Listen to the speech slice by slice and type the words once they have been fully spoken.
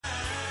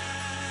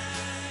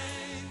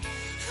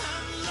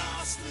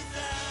lost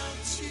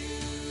without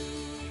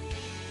you.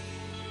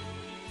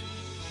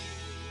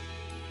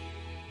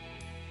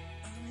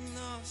 I'm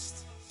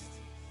lost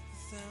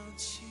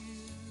without you.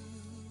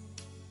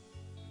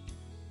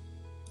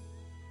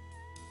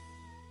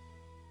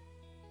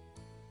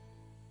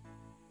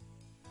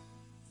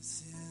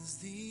 This is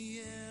the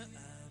air I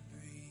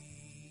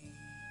breathe.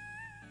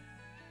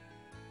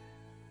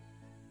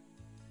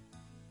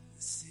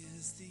 This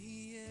is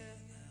the air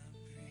I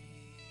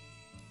breathe.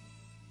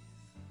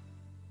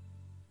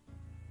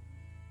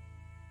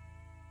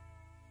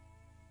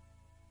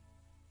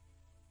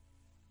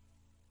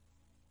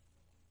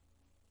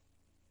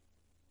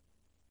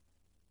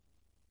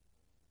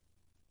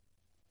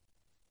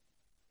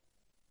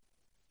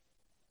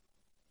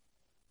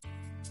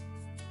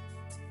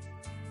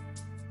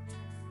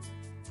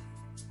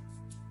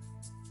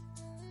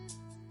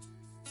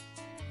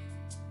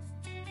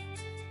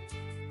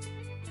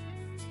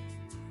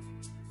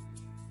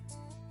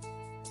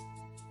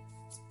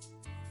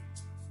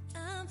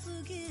 I'm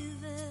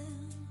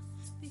forgiven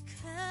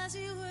because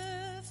you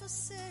were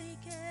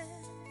forsaken.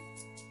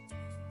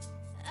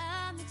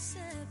 I'm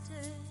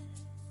accepted.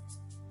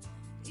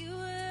 You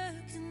were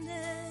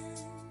condemned.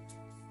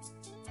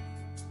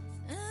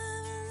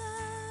 I'm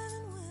alive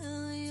and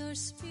well. Your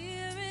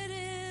spirit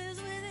is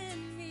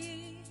within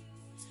me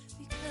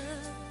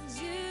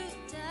because you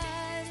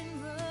died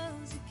and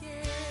rose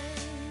again.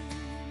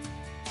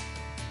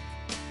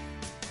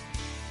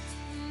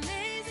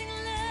 Amazing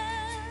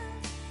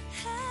love,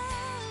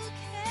 how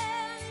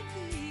can it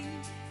be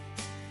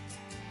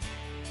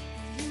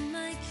that you,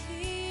 my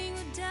King,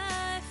 would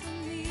die for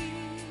me?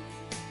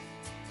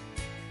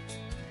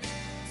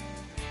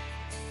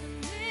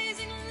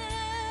 Amazing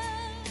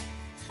love,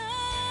 I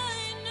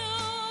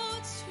know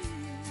it's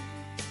true.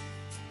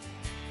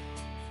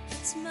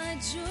 It's my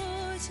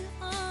joy to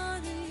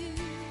honor you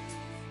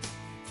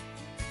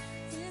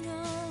in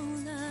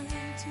all I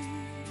do.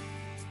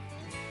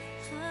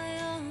 I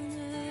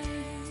honor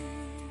you.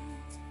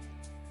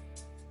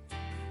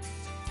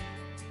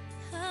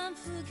 I'm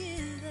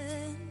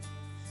forgiven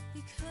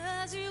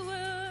because you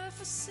were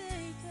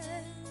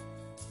forsaken.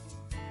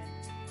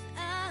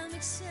 I'm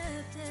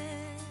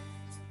accepted.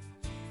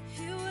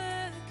 You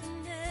were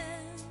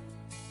condemned.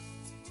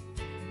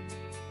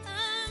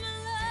 I'm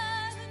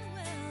alive and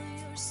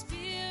well. Your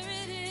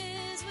spirit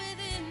is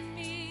within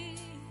me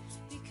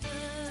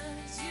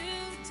because you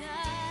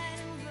died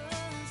and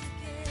rose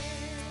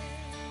again.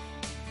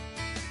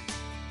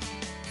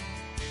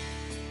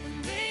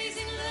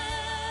 Amazing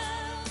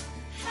love,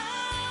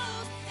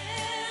 how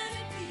can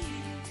it be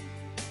that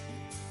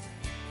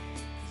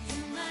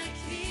you, my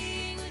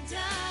King, would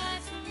die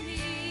for me?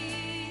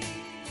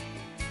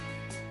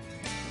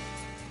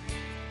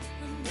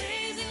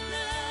 Amazing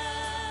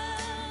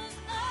love,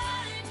 I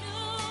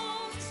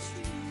know it's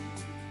true.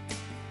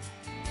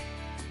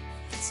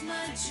 It's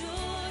my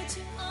joy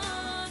to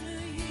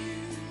honor you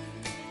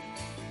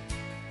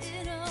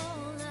in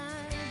all I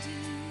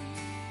do.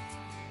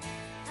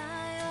 I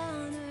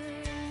honor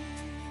you.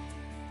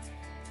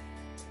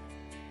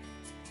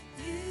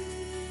 You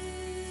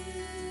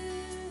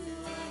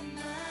are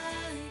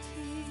my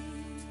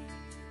King.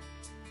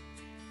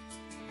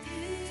 You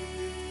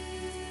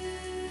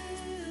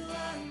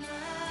are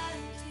my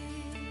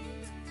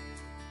King.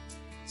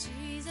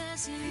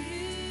 Jesus, you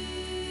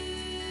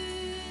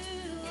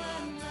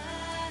are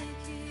my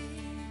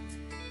King.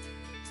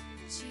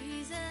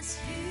 Jesus,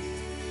 you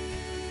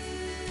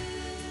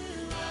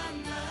are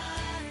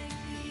my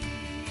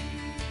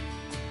King.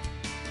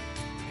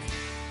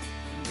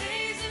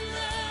 Amazing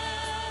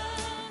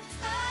love,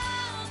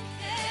 how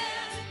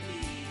can it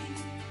be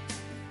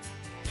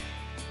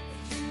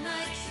that you,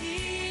 my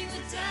King,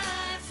 would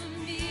die for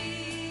me?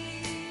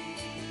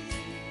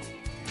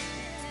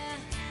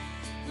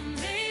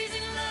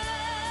 Amazing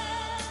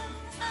love,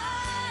 I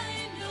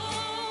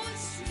know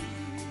it's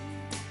true.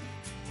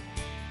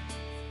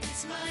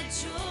 It's my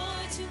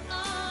joy to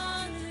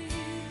honor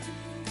you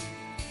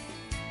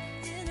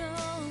in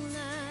all I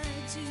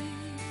do.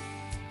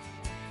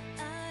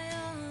 I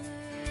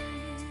honor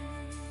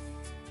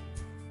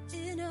you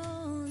in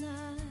all I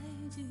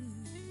do.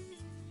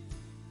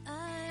 I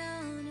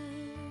honor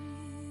you.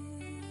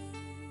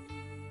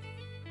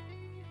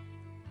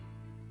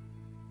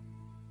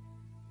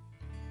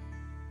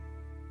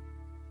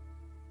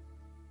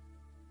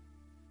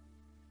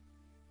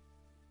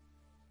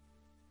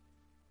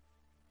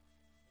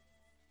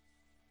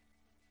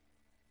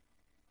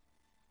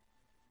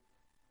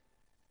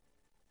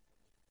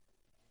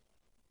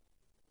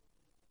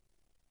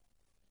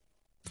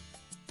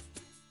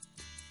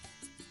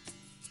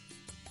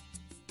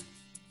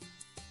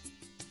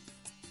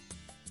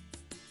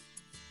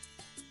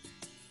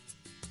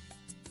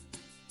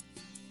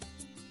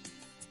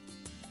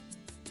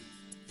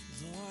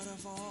 Lord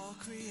of all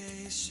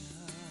creation,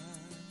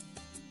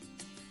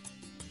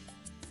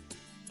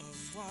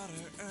 of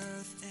water,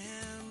 earth,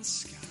 and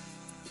sky.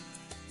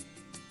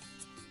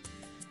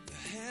 The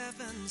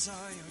heavens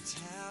are your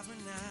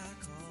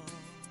tabernacle.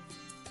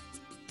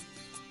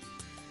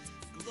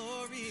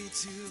 Glory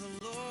to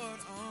the Lord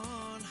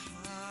on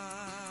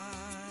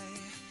high,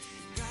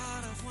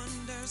 God of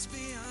wonders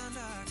beyond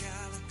our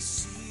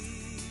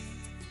galaxy.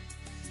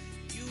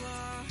 You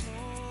are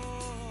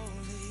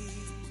holy,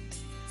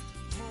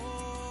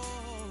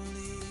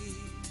 holy.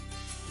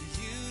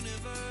 The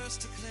universe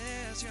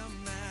declares your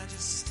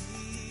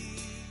majesty.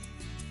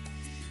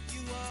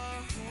 You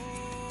are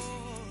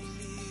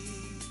holy,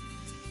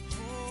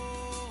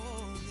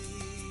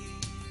 holy,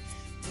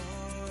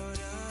 Lord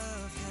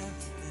of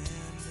heaven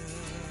and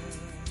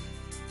earth,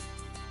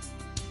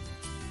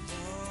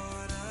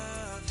 Lord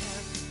of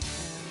heaven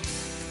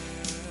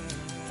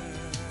and earth.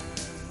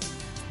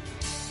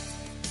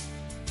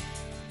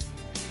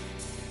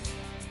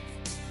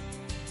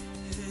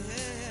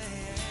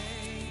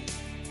 Hey.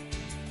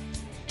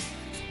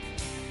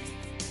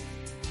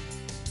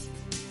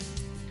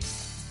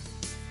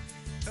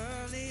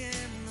 Early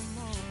in the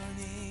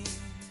morning,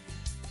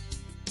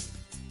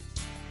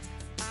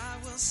 I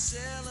will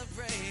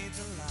celebrate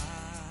the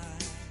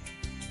light.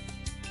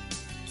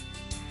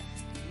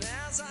 And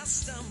as I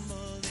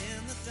stumble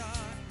in the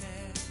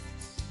darkness,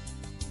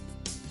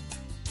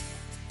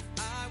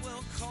 I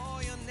will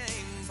call your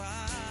name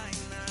by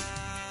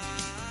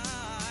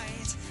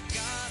night.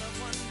 God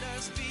of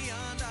wonders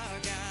beyond our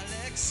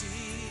galaxy,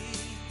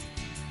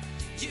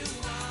 you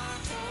are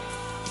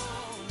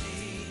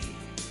holy,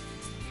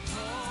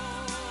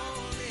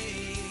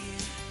 holy.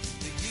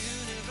 The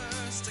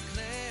universe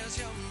declares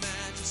your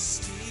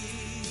majesty.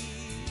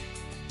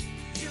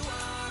 You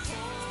are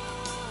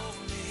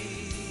holy,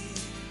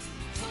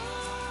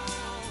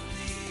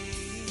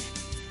 holy,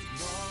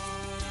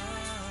 Lord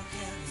of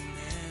heaven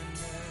and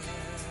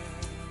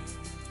earth.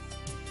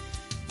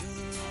 You're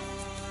the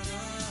Lord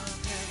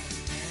of heaven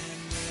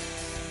and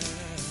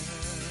earth.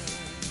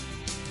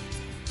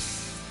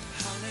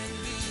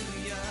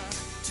 Hallelujah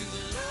to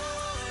the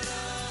Lord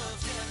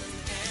of heaven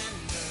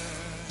and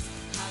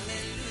earth.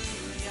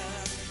 Hallelujah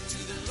to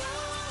the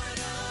Lord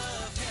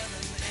of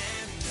heaven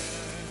and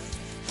earth.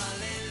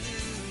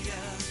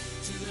 Hallelujah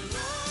to the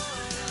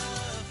Lord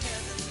of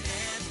heaven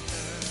and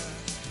earth.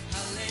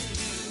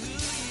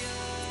 Hallelujah.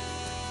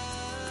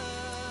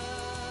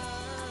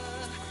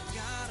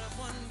 God of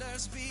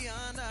wonders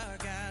beyond our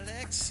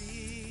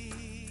galaxy,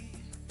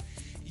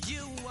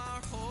 you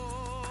are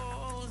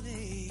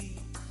holy,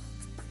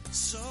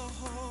 so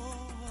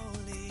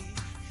holy.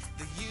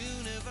 The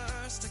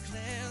universe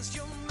declares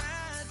your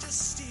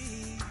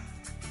majesty.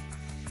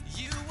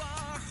 You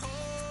are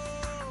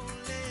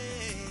holy,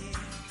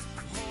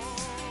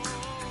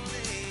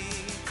 holy.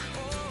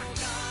 Oh,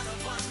 God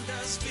of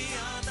wonders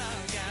beyond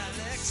our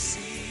galaxy.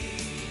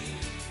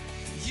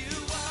 You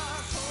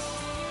are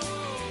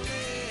holy,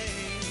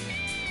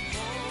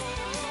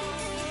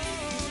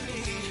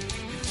 holy.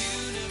 The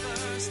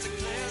universe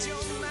declares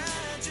your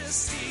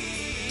majesty.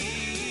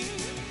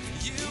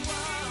 You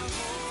are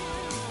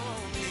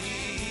holy,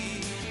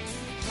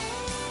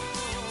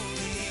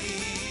 holy.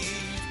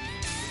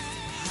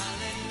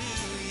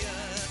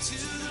 Hallelujah to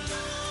the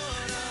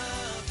Lord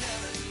of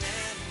heaven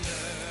and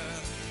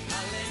earth.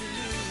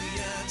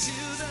 Hallelujah to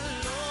the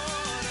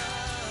Lord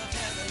of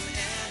heaven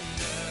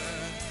and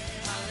earth.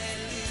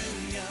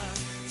 Hallelujah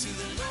to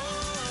the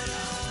Lord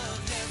of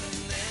heaven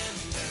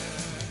and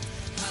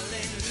earth.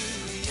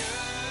 Hallelujah.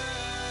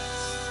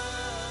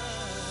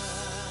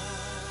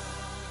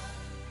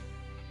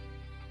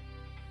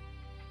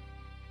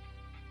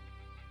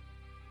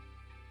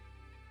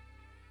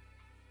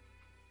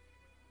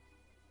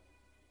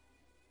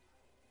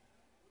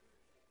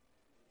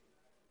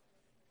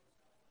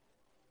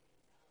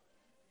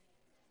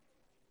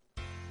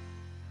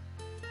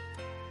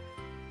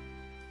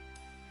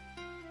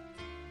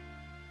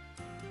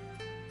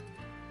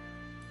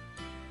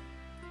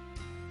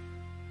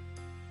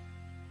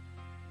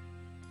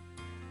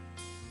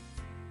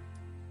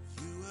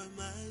 You are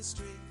my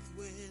strength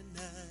when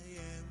I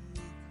am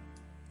weak.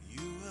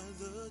 You are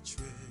the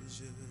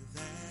treasure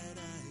that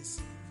I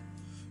seek.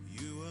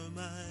 You are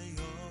my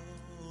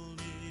all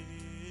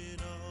in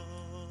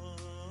all.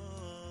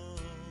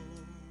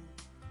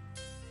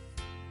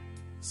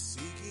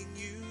 Seeking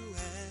you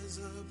as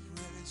a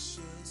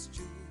precious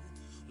jewel,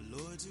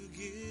 Lord, to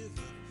give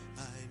up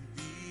I'd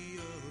be a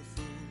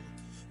fool.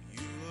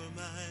 You are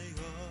my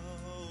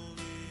all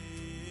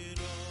in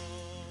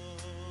all.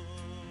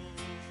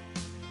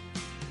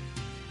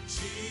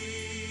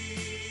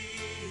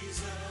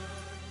 Jesus,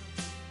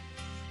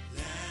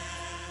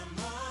 Lamb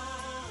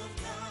of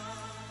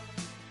God,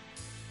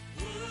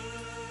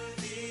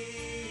 worthy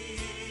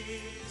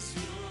is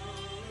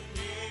your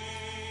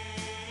name.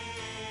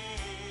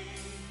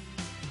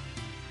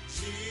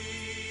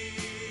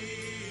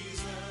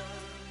 Jesus,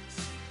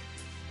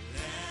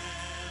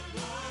 Lamb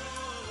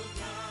of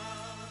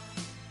God,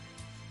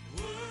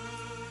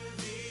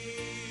 worthy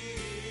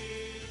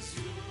is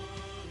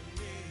your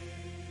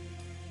name.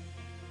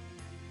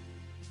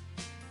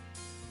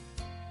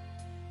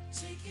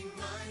 Taking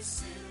my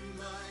sin,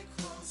 my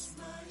cross,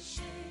 my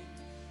shame,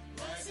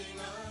 rising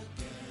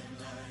again,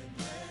 I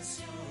bless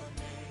your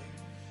name.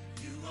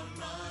 You are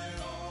my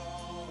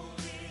all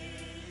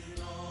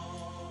in all.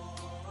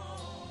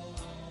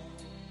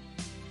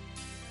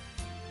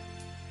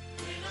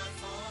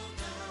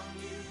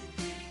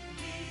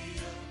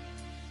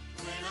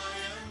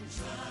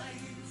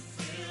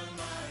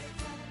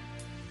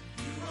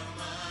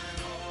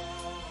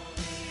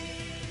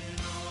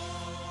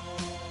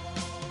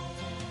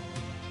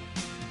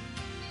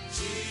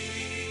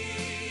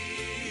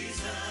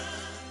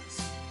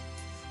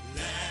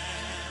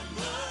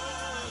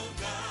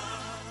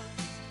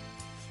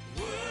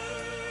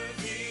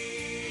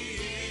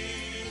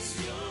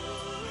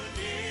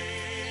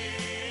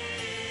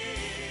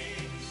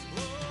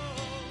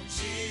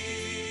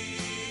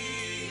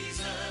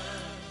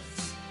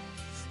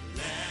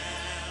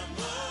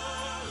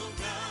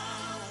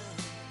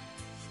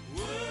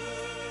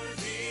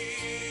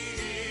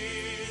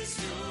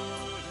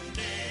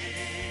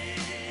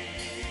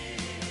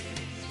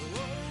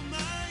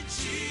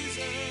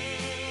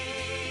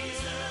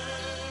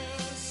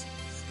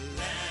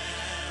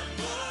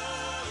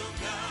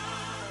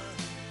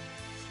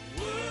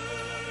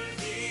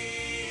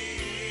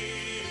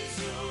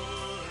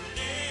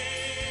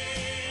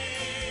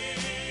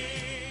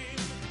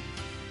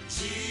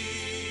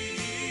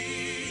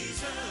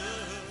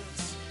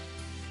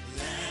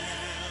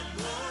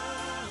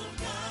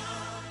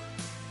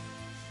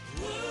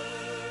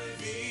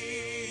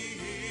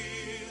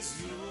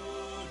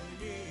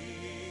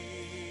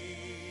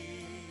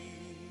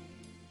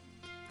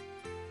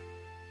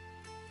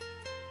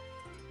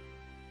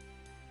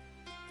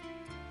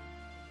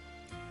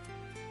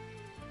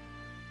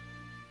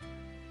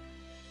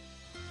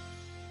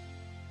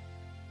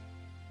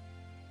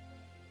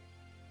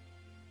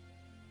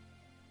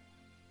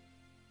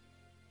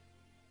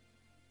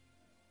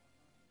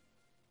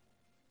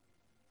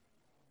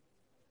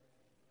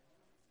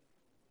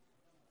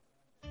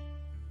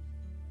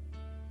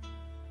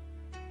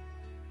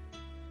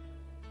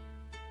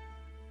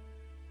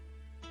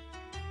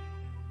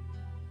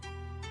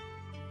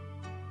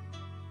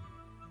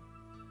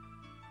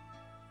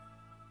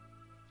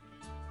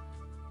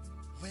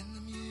 When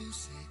the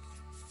music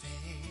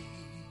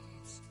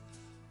fades,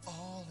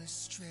 all is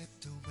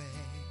stripped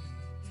away,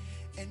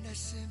 and I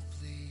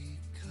simply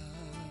come,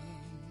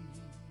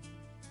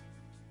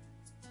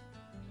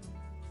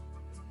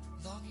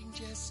 longing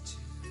just to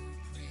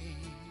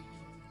bring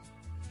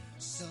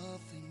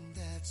something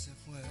that's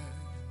of worth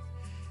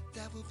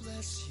that will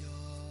bless your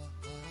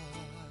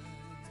heart.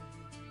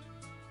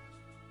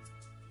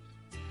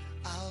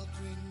 I'll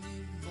bring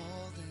you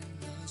more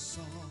than a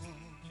song,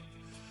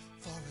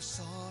 for a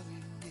song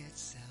in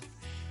itself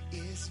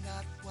is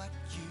not what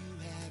you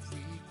have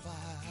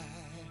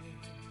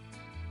required.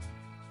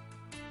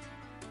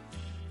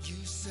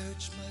 You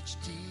search much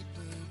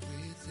deeper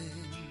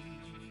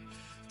within,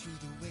 through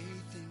the way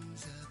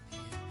things appear.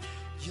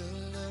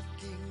 You're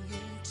looking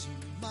into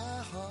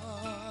my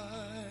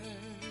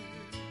heart.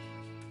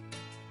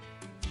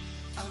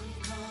 I'm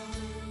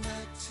coming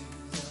back to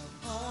the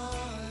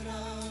heart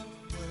of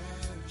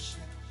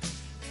worship,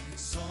 and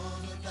it's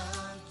all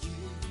about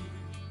you.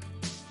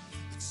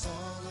 It's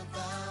all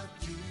about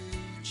you,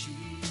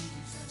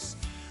 Jesus.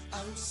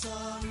 I'm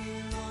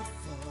sorry, Lord,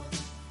 for the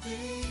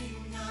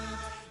thing I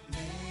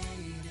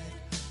made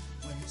it.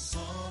 When it's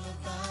all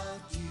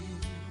about you,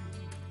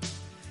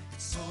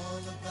 it's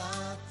all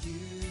about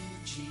you,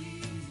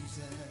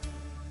 Jesus.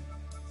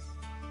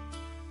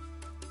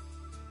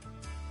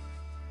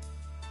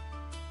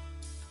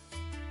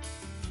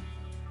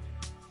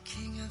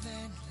 King of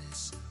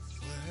endless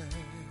word,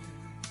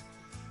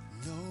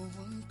 no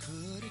one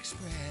could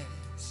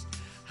express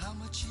how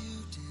much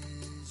you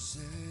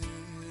deserve.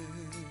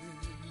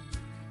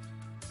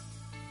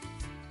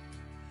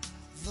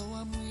 Though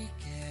I'm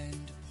weak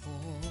and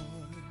poor,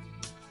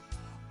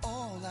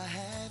 all I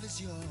have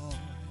is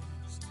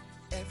yours,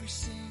 every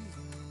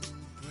single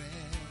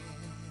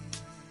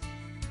breath.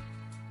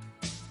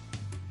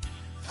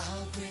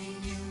 I'll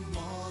bring you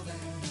more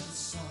than a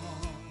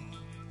song,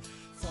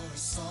 for a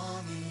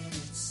song in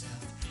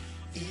itself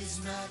is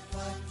not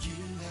what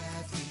you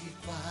have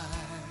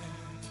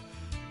required.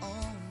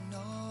 Oh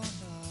no,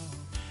 no,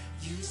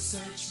 you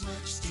search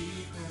much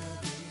deeper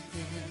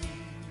within,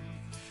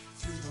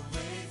 through the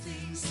way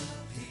things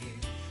appear.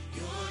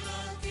 You're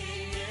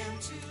looking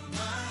into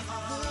my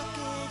heart.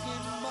 Looking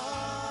in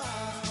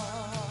my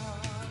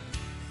heart.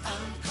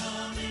 I'm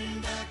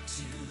coming back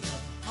to the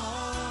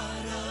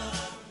heart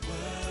of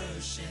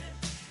worship,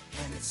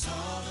 and it's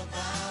all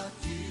about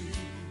you.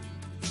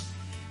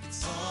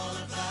 It's all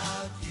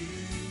about you,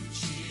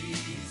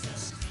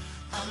 Jesus.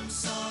 I'm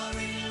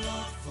sorry,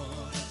 Lord,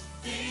 for the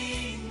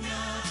thing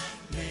I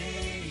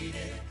made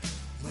it.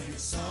 When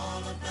it's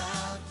all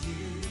about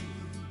you,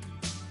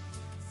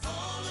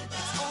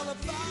 it's all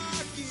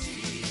about you,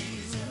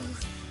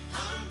 Jesus.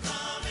 I'm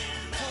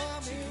coming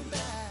back to the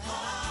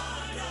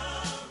heart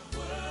of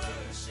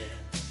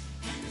worship,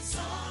 and it's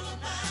all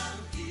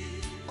about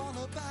you.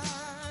 All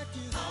about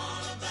you.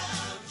 All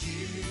about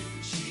you,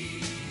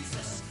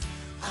 Jesus.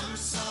 I'm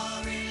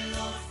sorry,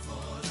 Lord,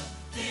 for the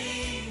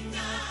thing I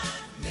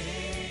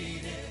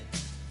made it.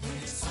 When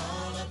it's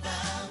all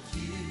about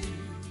you,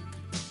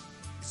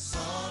 it's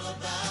all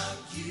about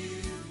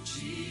you,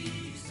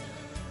 Jesus.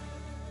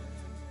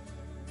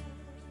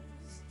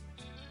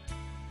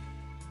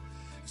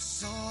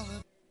 It's all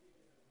about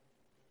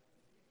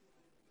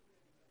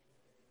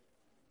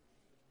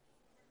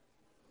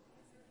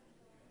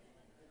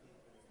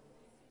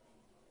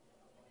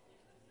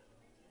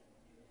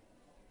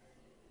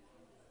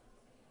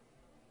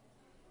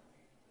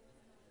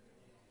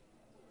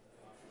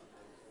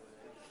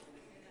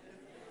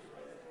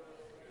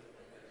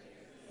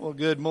Well,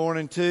 good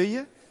morning to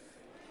you.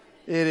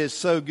 It is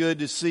so good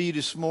to see you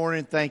this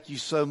morning. Thank you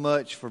so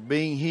much for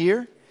being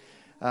here.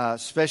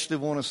 Especially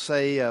want to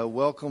say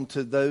welcome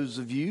to those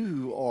of you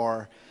who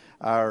are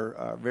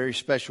our very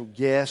special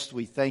guests.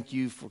 We thank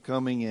you for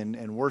coming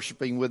and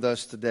worshiping with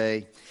us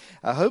today.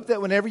 I hope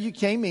that whenever you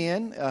came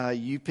in,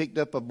 you picked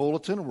up a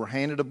bulletin or were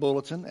handed a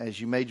bulletin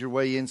as you made your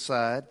way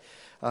inside.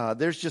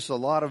 There's just a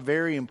lot of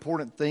very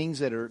important things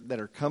that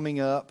are coming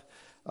up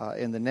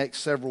in the next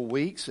several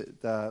weeks.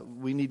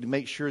 We need to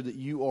make sure that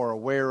you are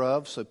aware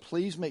of. So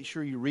please make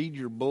sure you read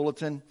your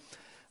bulletin.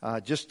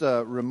 Just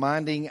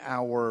reminding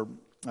our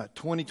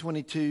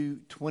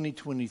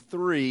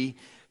 2022-2023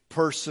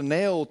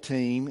 personnel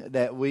team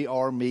that we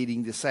are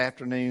meeting this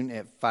afternoon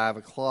at 5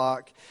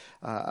 o'clock.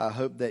 I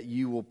hope that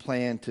you will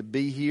plan to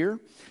be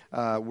here.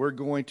 We're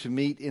going to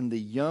meet in the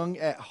Young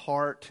at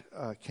Heart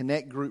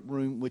Connect Group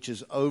room, which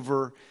is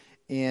over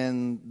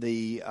in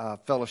the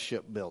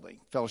fellowship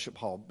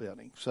hall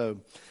building. So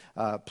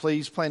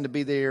please plan to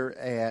be there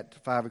at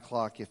 5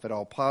 o'clock if at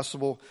all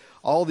possible.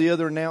 All the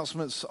other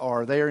announcements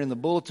are there in the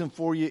bulletin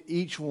for you.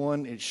 Each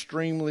one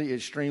extremely,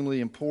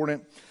 extremely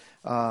important.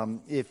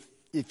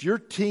 If your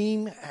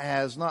team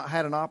has not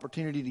had an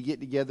opportunity to get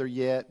together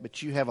yet,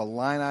 but you have a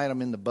line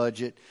item in the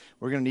budget,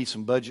 we're going to need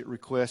some budget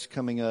requests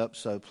coming up.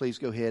 So please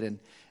go ahead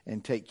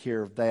and take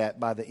care of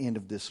that by the end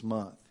of this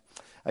month.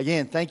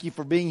 Again, thank you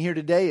for being here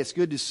today. It's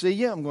good to see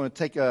you. I'm going to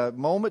take a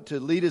moment to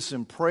lead us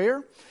in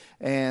prayer,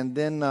 and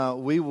then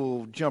we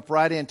will jump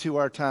right into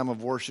our time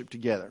of worship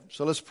together.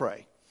 So let's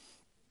pray.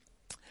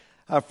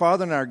 Our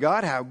Father and our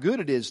God, how good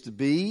it is to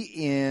be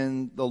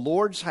in the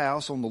Lord's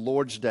house on the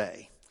Lord's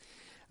day.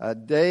 A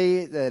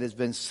day that has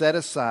been set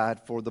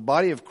aside for the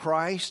body of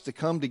Christ to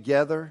come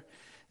together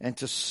and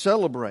to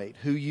celebrate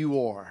who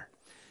you are.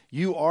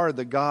 You are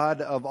the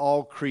God of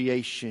all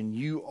creation.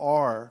 You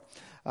are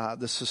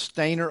the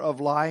sustainer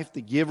of life,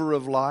 the giver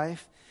of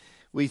life.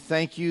 We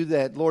thank you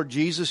that, Lord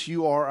Jesus,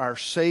 you are our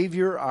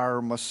Savior, our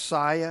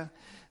Messiah,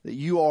 that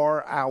you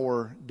are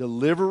our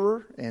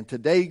deliverer. And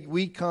today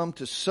we come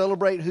to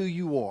celebrate who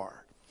you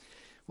are.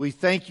 We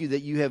thank you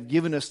that you have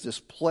given us this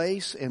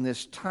place and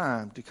this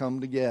time to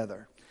come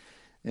together.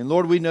 And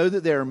Lord, we know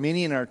that there are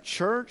many in our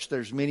church,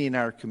 there's many in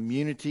our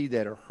community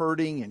that are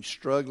hurting and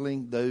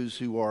struggling, those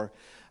who are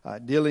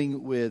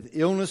dealing with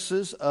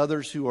illnesses,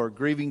 others who are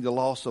grieving the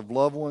loss of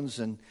loved ones.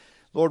 And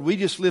Lord, we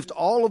just lift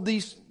all of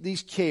these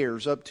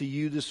cares up to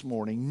you this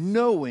morning,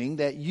 knowing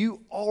that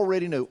you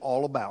already know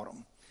all about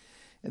them,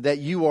 and that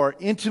you are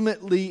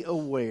intimately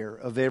aware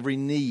of every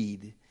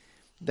need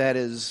that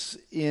is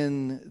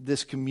in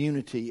this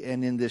community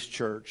and in this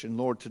church. And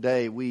Lord,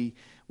 today we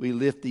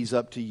lift these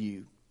up to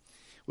you.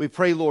 We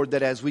pray, Lord,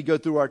 that as we go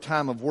through our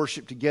time of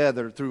worship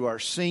together, through our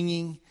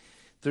singing,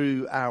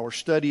 through our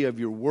study of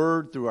your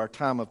word, through our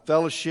time of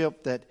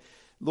fellowship, that,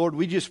 Lord,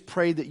 we just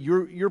pray that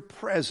your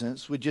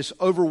presence would just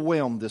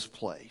overwhelm this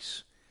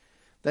place.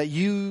 That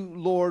you,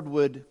 Lord,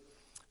 would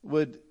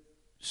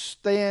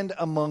stand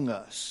among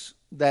us,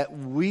 that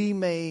we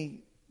may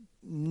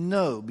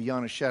know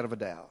beyond a shadow of a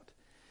doubt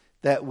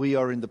that we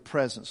are in the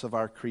presence of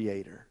our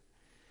Creator.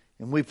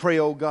 And we pray,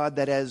 oh God,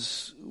 that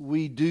as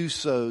we do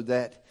so,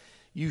 that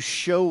you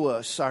show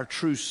us our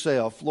true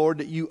self. Lord,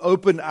 that you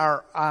open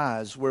our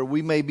eyes where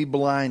we may be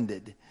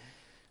blinded.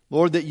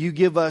 Lord, that you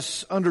give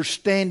us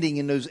understanding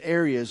in those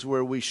areas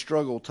where we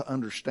struggle to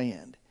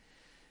understand.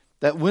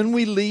 That when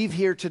we leave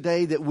here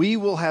today, that we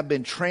will have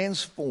been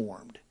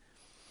transformed.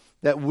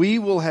 That we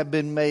will have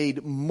been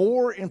made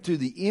more into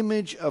the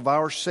image of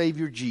our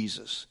Savior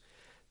Jesus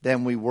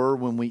than we were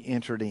when we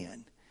entered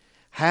in.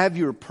 Have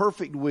your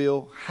perfect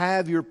will,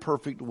 have your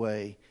perfect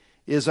way,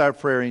 is our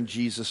prayer in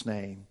Jesus'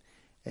 name.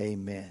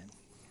 Amen.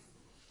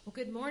 Well,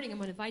 good morning. I'm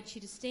going to invite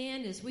you to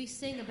stand as we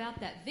sing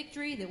about that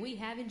victory that we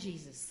have in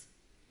Jesus.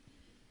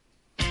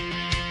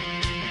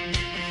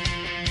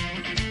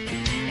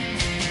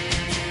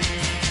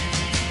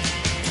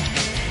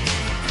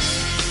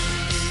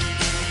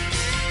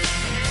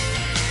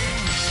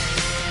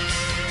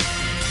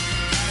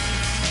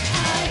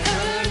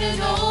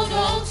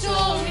 Old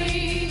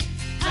story,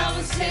 how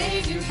a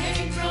Savior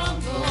came from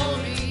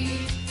glory,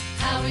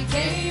 how He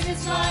gave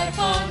His life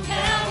on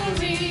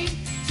Calvary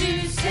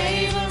to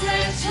save a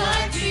wretch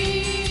like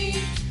me.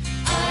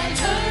 I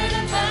heard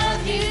about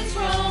His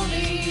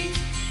groaning,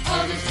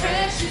 of His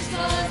precious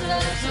blood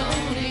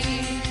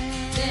atoning.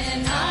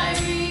 Then I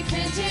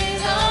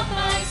repented of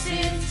my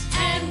sins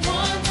and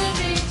won the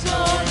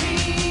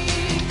victory.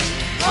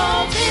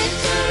 Oh,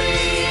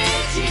 victory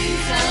in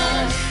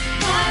Jesus,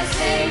 my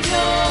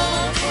Savior.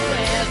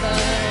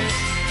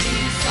 He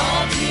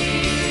sought me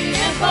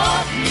and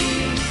bought me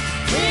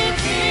with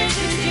His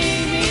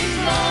redeeming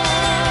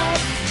blood.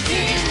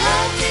 He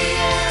loved me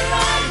ere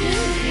I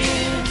knew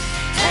Him,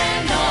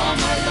 and all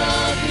my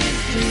love is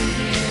to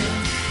Him.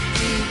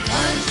 He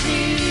plunged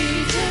me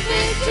to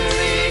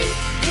victory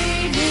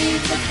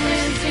beneath the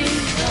cleansing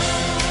flood.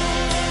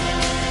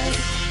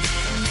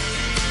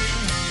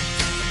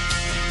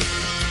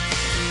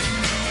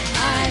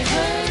 I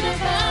heard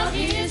about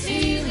His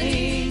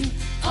healing,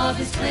 of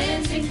His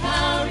cleansing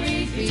power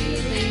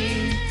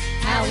revealing,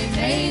 how He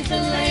made the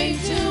lame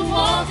to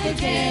walk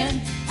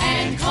again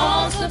and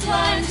caused the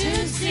blind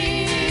to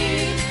see.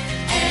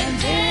 And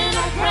then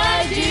I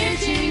cried, dear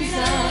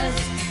Jesus,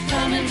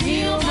 come and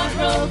heal my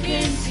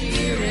broken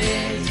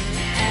spirit.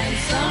 And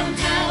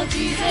somehow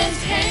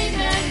Jesus came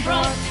and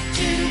brought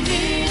to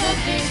me the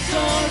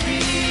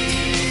victory.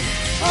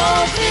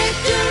 Oh,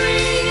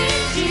 victory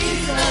in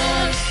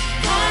Jesus,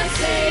 my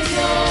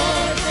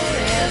Savior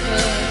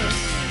forever.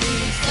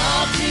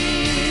 Loved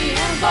me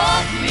and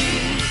bought me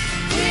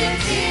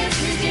with His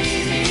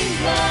redeeming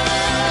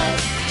blood.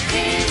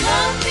 He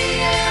loved me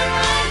ere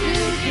I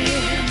knew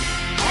Him,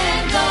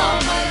 and all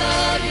my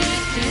love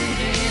is to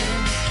Him.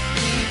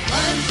 He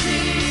plunged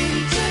me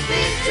to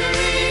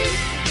victory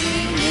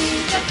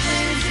beneath the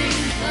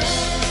cleansing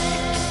blood.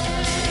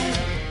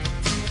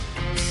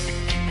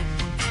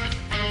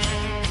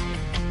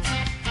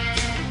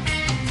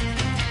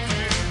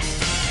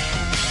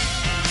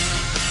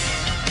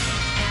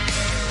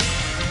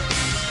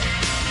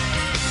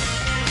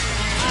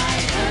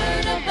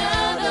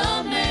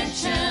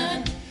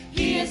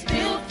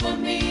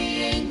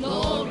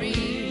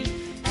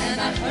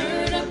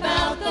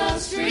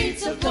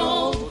 Streets of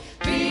gold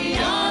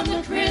beyond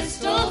the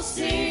crystal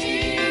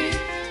sea,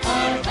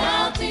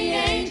 about the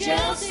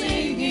angels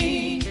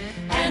singing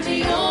and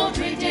the old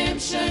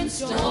redemption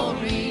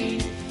story.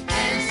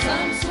 And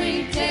some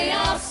sweet day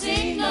I'll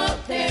sing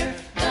up there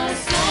the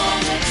song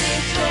of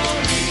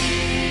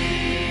victory.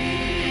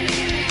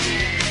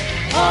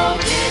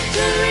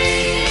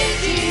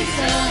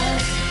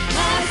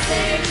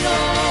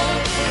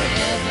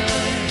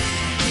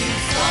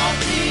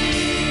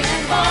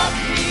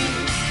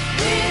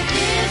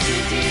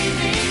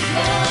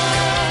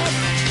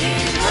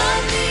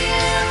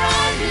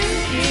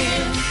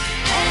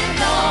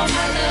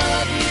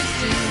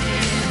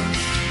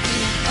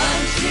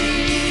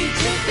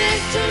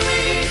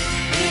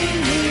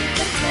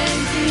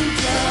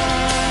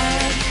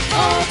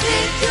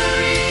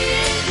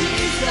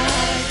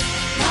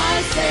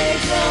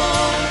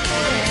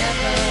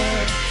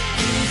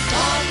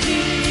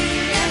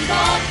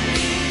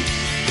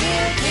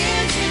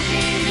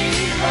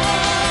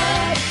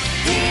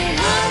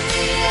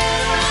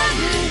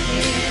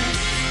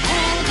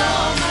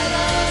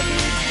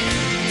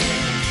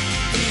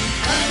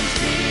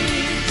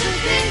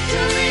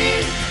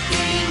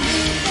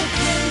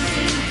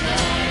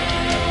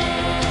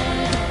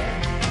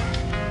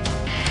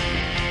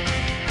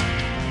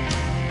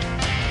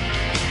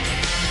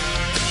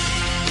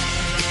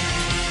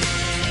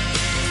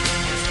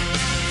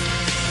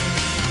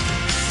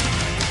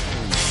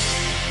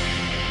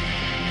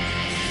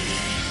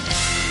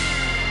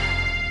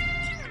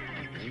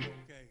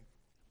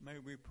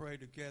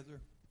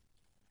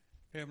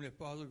 Heavenly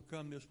Father, we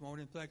come this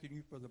morning thanking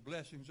you for the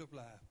blessings of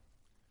life.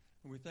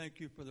 And we thank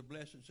you for the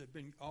blessings that have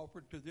been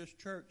offered to this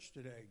church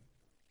today.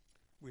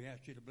 We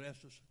ask you to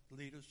bless us,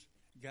 lead us,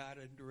 guide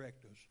and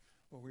direct us.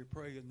 For we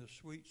pray in the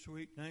sweet,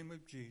 sweet name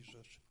of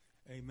Jesus.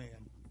 Amen.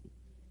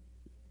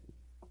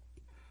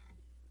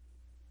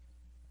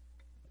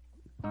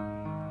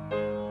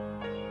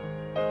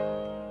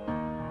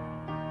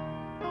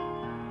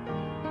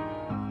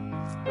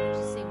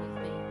 Just sing with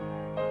me.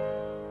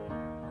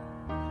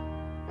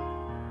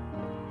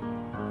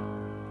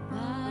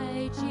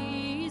 My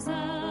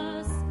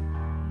Jesus,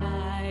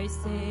 my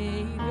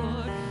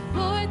Savior,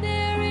 Lord,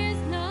 there is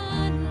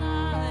none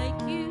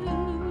like you.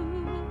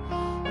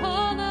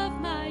 All of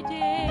my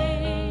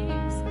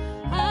days,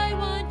 I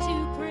want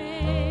to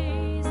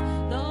praise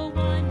the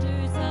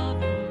wonders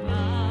of your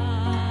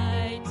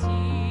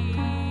mighty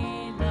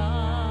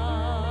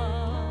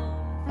love.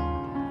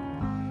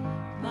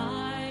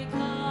 My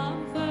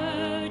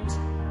comfort,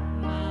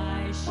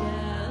 my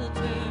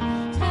shelter,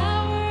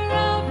 tower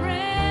of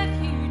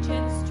refuge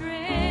and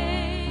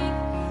strength.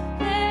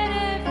 Let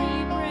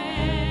every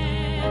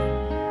breath,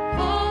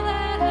 all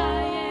that I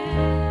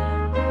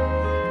am,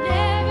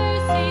 never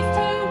cease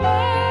to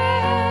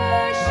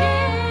worship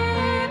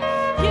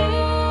you.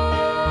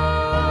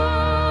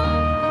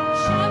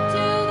 Shout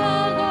to the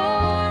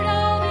Lord,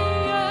 all the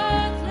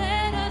earth,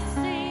 let us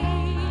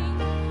sing.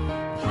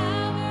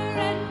 Power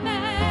and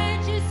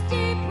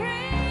majesty,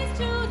 praise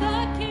to the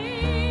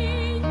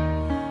King.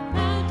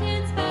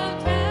 Mountains bow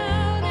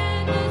down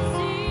and the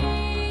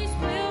seas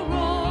will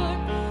roar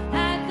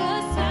at the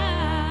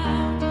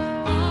sound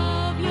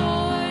of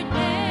your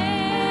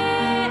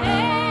name.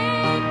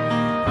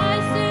 I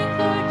sing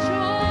for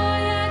joy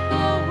at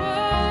the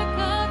work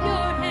of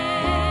your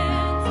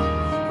hands.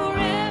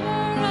 Forever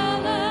I'll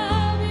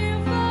love you,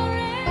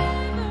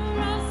 forever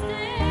I'll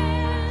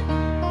stand.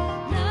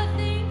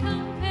 Nothing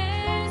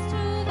compares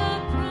to the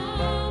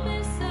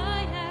promise I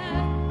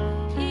have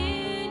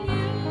in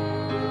you.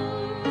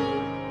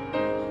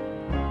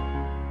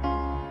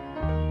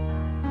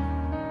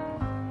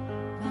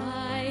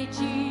 My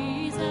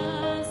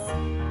Jesus,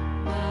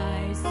 my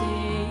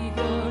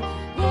Savior,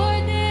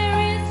 Lord, there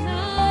is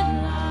none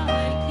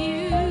like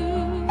you.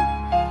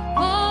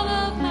 All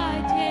of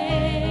my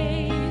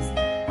days,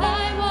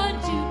 I want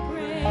to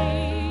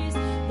praise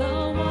the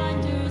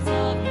wonders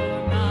of your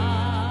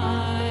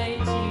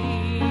mighty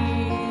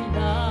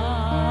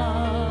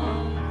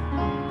love.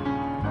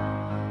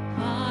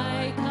 My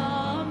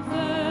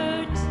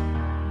comfort,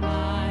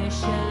 my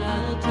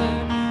shelter,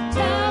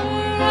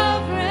 tower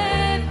of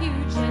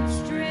refuge and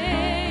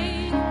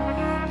strength.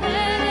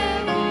 Let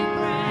every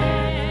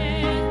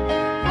breath,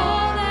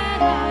 all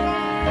that I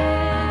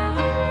am,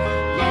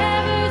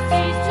 never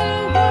cease to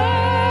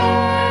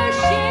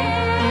worship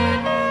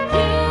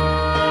you.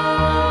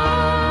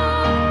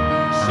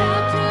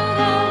 Shout to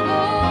the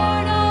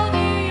Lord, all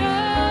the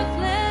earth,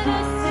 let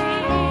us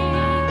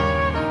sing.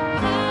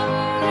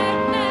 Power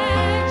and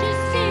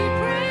majesty,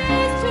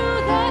 praise to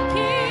the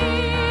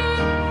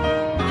King.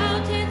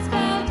 Mountains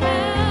bow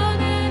down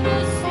and the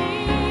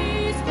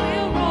seas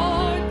will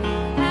roar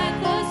at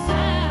the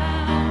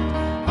sound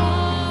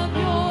of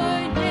your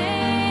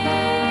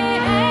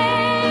name.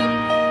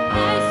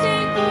 I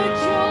sing for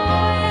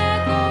joy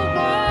at the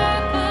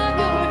work of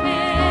your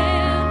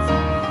hands.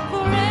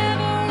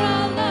 Forever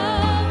I'll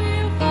love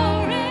you,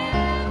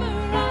 forever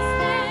I'll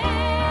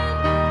stand.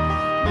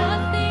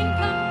 Nothing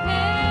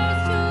compares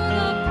to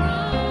the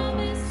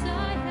promise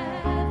I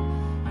have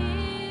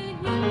in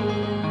you.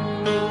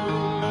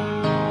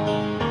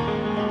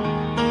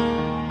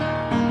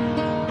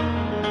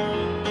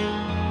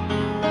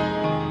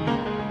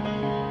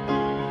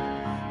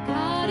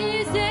 God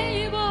is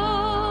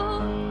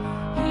able,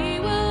 He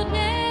will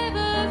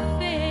never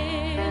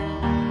fail.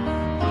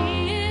 He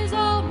is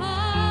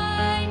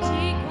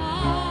Almighty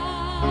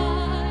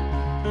God,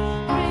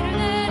 greater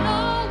than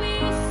all we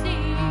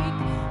seek,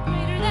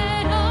 greater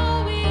than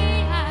all we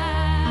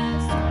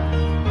ask.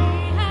 He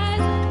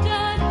has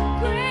done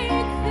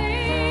great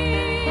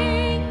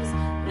things,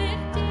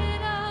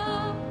 lifted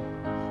up,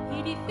 He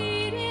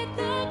defeated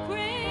the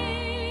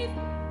grave,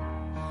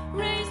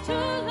 raised to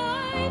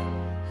life.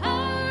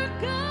 Our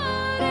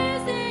God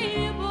is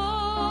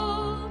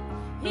able.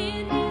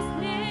 In His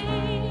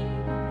name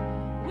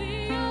we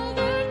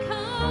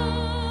overcome.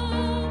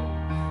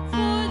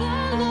 For the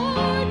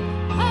Lord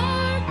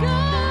our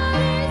God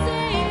is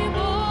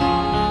able.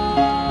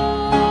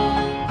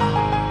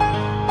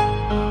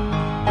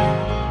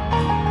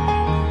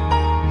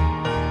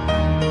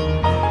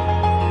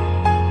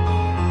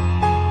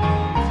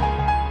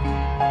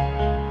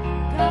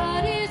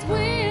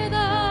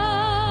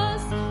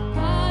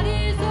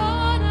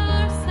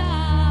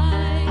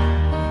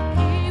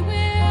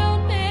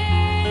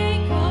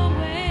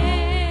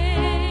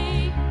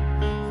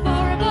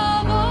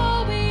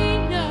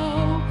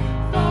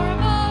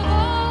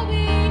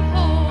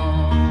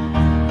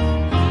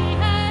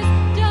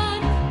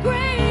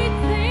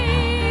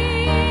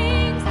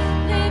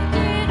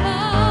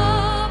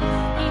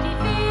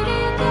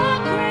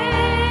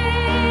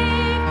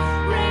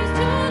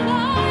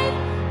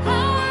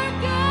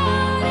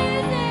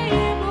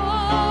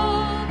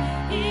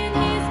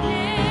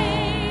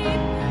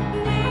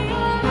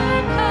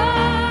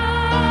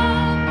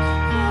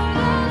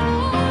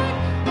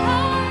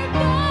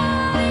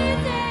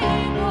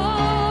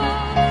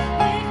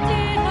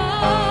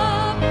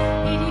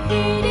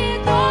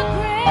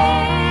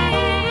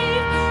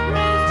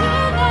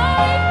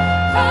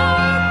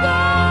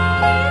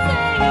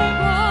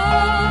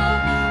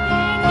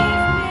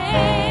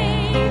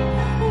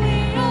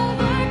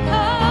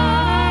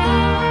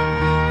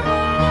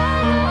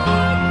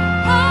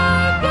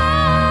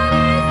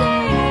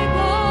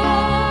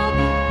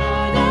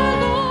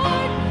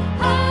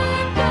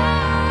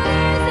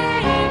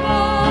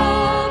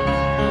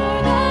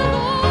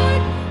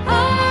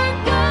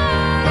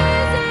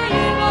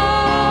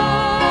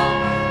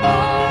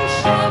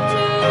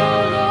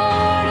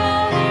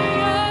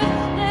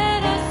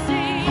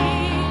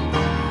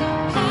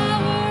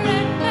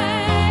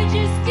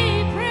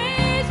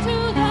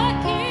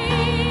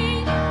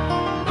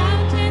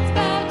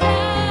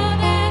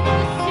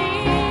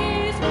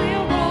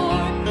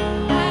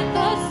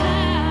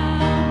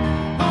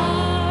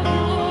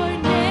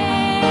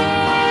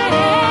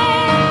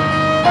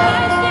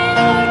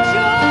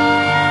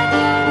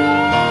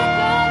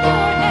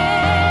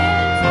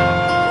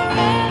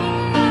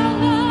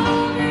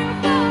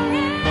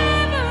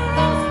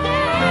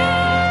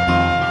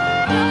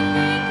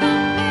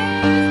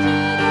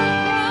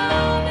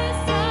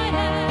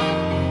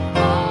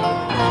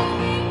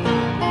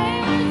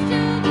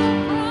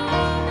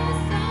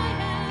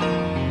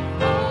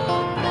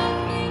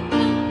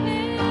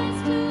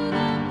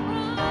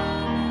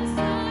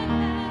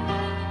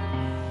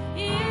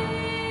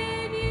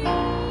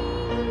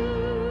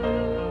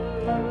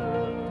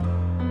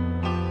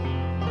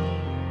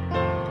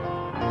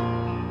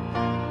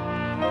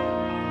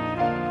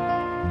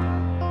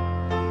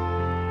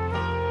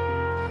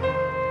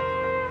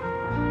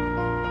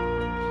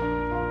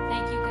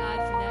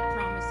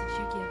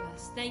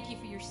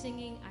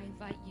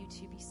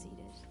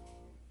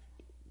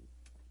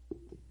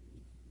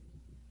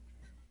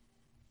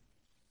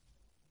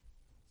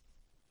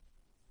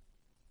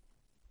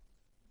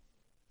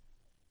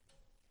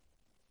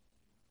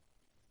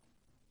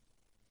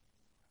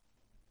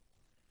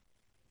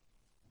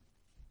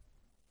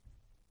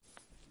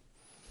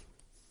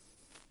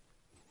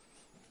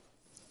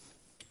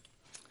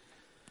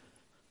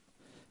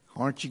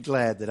 Aren't you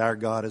glad that our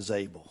God is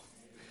able?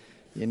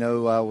 You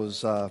know, I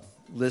was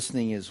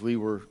listening as we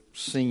were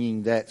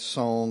singing that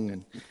song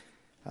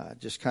and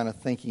just kind of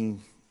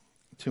thinking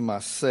to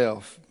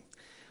myself,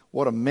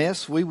 what a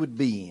mess we would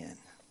be in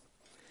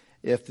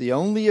if the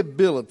only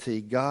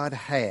ability God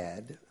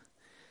had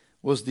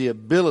was the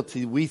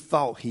ability we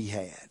thought He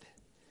had.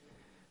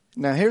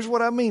 Now, here's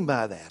what I mean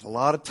by that. A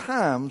lot of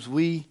times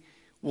we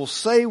will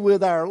say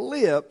with our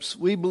lips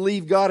we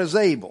believe God is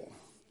able.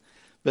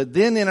 But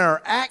then in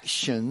our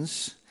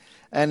actions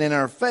and in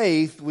our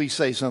faith, we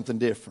say something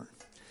different.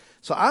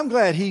 So I'm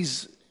glad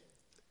His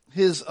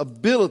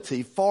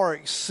ability far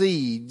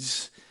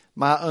exceeds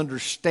my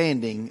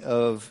understanding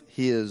of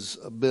His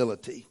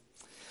ability.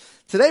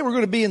 Today we're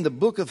going to be in the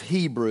book of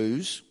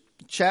Hebrews,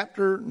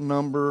 chapter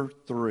number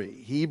 3.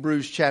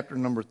 Hebrews chapter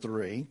number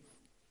 3.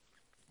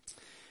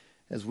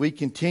 As we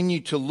continue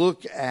to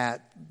look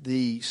at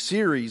the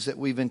series that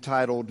we've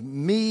entitled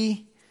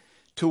Me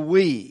to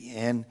We.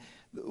 And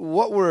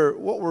what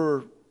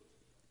we're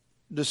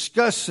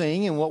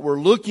discussing and what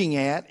we're looking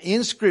at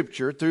in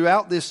Scripture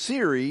throughout this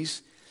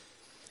series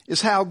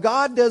is how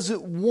God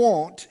doesn't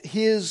want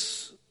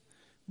His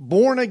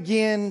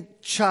born-again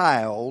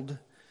child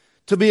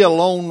to be a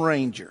lone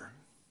ranger,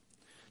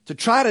 to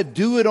try to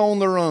do it on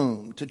their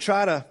own, to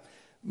try to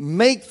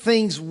make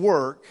things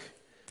work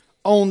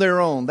on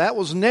their own. That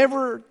was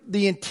never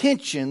the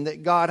intention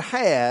that God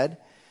had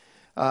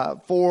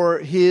for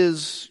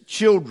His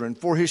children,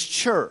 for His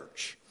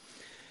church.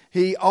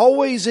 He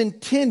always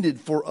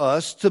intended for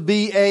us to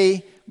be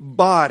a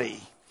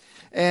body.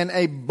 And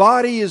a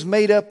body is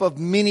made up of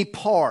many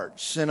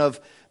parts and of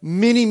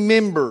many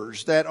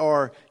members that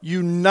are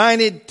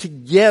united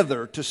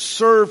together to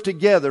serve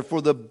together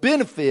for the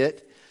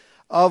benefit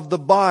of the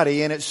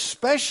body, and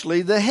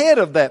especially the head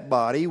of that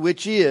body,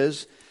 which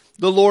is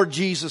the Lord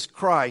Jesus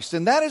Christ.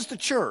 And that is the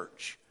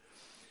church.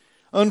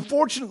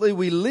 Unfortunately,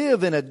 we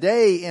live in a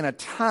day and a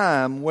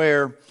time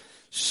where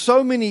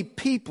so many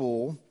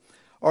people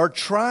are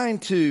trying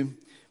to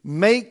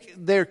make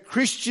their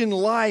Christian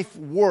life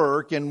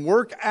work and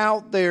work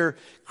out their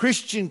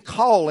Christian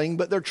calling,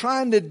 but they're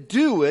trying to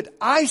do it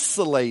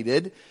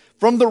isolated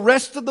from the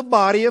rest of the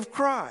body of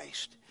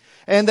Christ.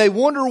 And they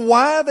wonder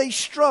why they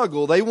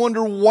struggle. They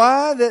wonder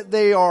why that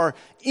they are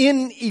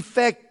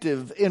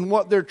ineffective in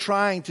what they're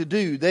trying to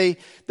do. They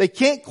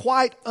can't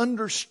quite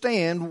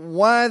understand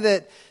why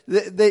that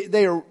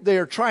they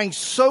are trying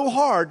so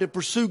hard to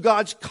pursue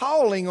God's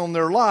calling on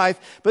their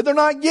life, but they're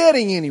not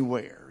getting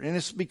anywhere. And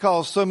it's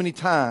because so many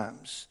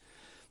times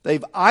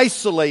they've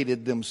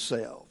isolated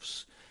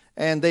themselves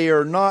and they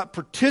are not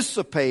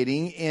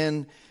participating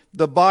in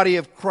the body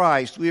of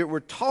Christ. We're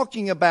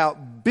talking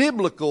about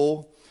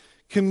biblical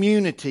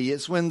community.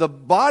 It's when the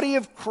body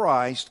of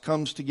Christ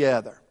comes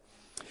together.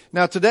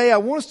 Now today I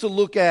want us to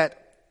look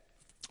at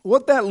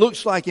what that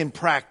looks like in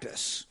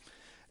practice.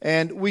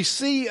 And we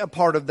see a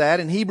part of that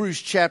in Hebrews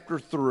chapter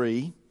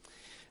 3.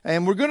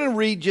 And we're going to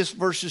read just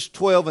verses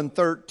 12 and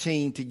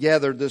 13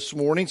 together this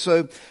morning.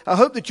 So I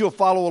hope that you'll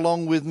follow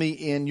along with me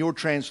in your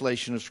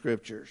translation of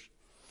Scriptures.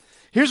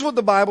 Here's what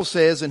the Bible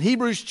says in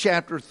Hebrews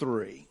chapter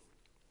 3.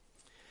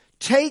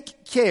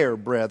 Take care,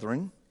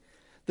 brethren,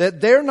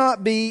 that there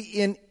not be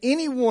in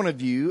any one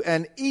of you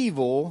an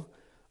evil,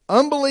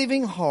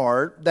 unbelieving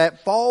heart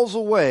that falls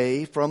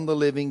away from the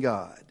living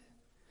God.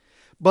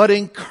 But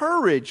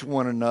encourage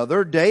one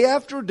another day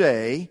after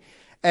day,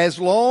 as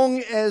long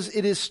as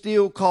it is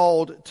still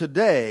called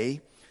today,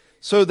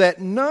 so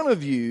that none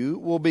of you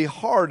will be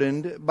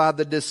hardened by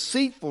the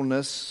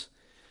deceitfulness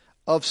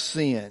of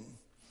sin.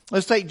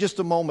 Let's take just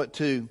a moment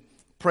to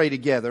pray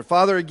together.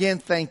 Father, again,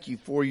 thank you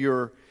for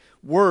your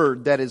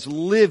word that is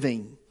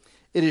living.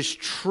 It is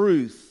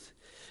truth.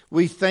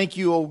 We thank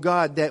you, oh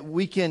God, that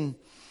we can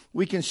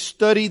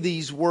study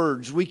these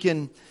words. We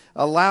can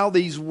allow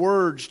these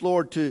words,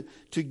 Lord, to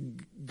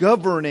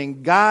govern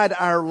and guide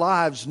our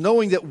lives,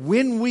 knowing that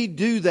when we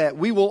do that,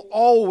 we will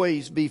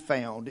always be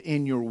found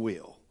in your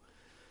will.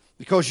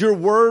 Because your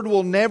word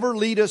will never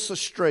lead us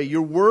astray.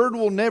 Your word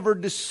will never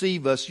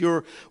deceive us.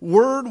 Your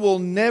word will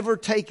never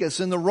take us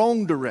in the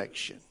wrong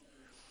direction.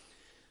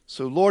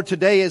 So, Lord,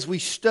 today as we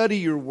study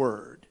your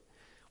word,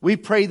 we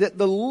pray that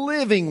the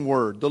living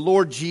word, the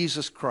Lord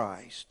Jesus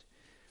Christ,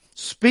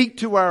 speak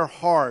to our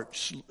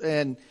hearts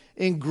and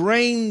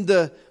ingrain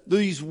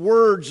these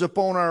words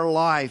upon our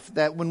life,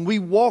 that when we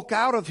walk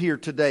out of here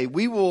today,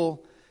 we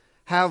will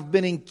have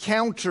been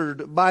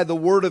encountered by the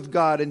Word of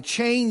God and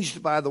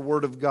changed by the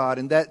Word of God,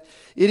 and that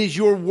it is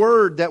your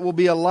Word that will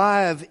be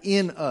alive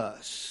in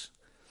us.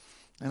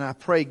 And I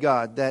pray,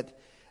 God, that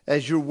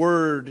as your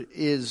Word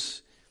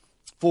is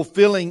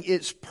fulfilling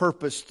its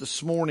purpose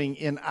this morning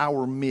in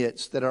our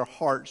midst, that our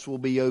hearts will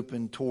be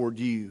open toward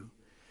you.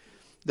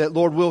 That,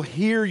 Lord, we'll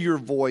hear your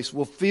voice,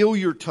 we'll feel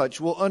your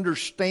touch, we'll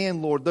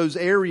understand, Lord, those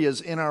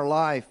areas in our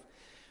life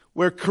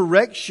where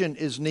correction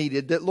is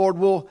needed. That, Lord,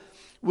 we'll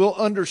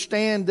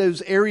understand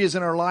those areas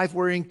in our life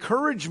where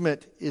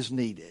encouragement is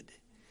needed.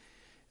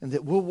 And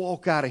that we'll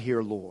walk out of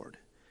here, Lord,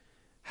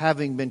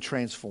 having been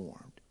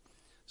transformed.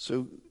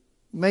 So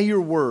may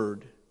your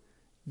word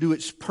do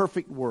its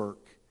perfect work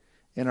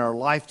in our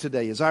life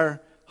today is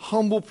our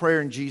humble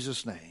prayer in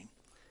Jesus' name.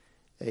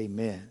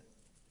 Amen.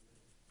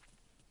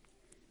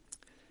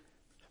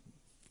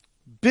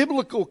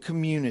 Biblical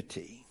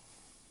community.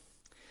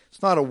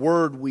 It's not a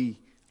word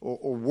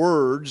or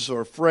words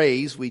or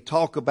phrase we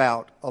talk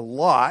about a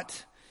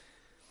lot,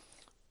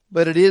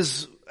 but it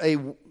is a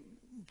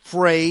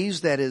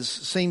phrase that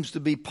seems to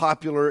be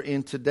popular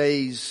in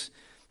today's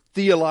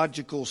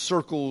theological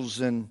circles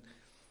and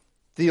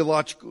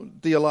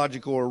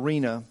theological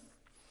arena.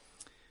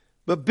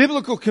 But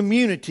biblical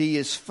community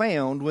is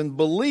found when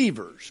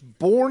believers,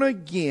 born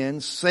again,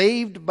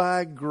 saved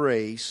by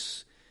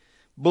grace,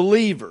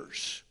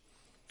 believers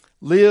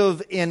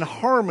live in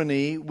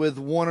harmony with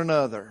one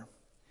another.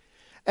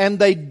 And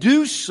they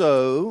do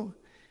so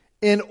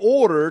in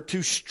order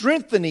to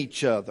strengthen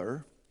each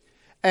other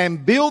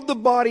and build the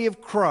body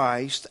of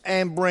Christ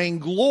and bring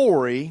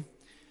glory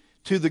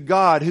to the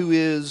God who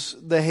is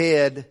the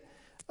head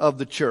of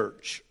the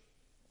church.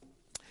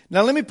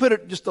 Now let me put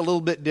it just a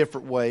little bit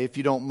different way, if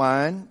you don't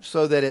mind,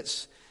 so that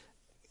it's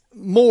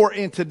more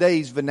in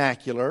today's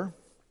vernacular.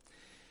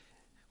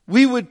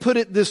 We would put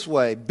it this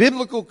way.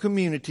 Biblical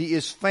community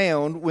is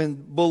found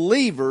when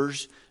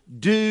believers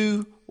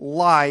do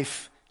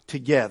life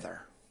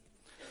together.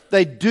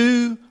 They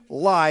do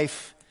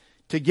life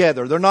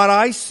together. They're not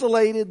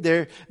isolated.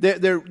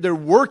 They're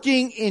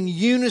working in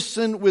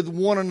unison with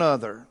one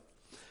another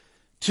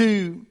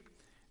to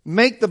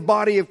make the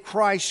body of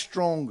Christ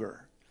stronger.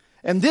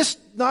 And this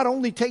not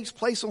only takes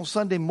place on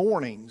Sunday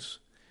mornings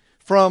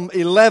from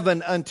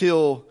 11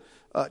 until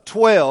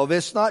 12.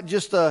 It's not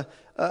just an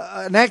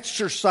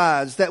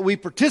exercise that we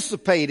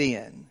participate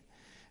in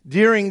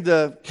during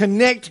the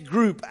Connect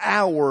Group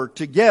hour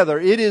together.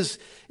 It is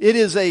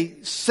a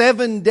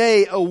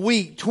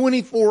 7-day-a-week,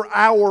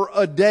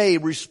 24-hour-a-day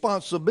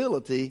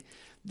responsibility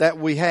that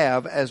we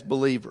have as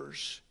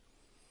believers.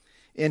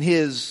 In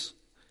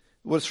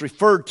what's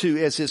referred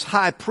to as his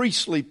high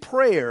priestly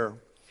prayer,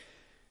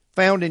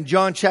 found in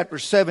John chapter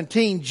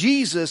 17,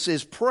 Jesus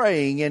is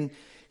praying, and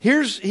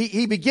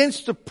he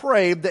begins to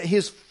pray that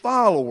his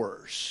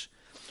followers,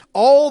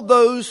 all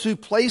those who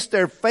place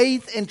their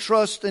faith and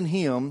trust in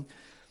him,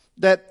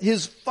 that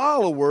his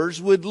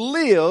followers would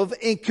live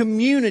in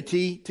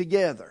community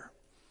together.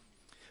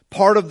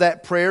 Part of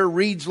that prayer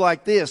reads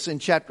like this in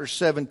chapter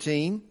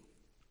 17,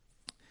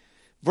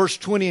 verse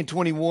 20 and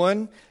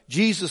 21.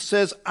 Jesus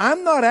says,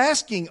 I'm not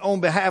asking on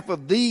behalf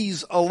of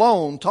these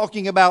alone,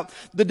 talking about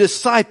the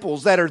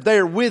disciples that are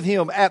there with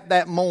him at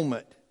that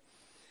moment.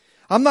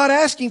 I'm not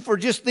asking for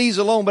just these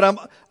alone, but I'm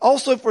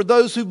also for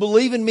those who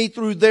believe in me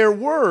through their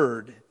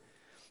word,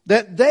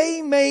 that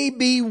they may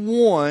be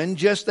one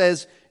just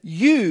as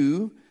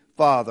you,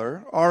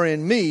 Father, are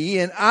in me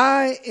and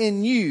I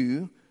in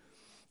you,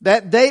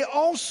 that they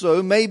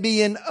also may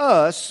be in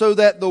us, so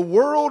that the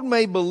world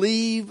may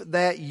believe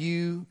that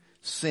you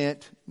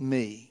sent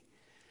me.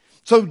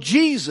 So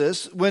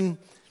Jesus, when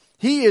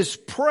he is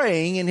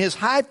praying in his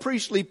high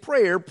priestly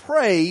prayer,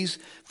 prays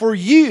for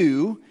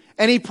you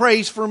and he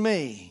prays for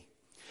me.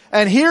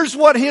 And here's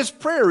what his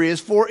prayer is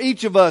for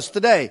each of us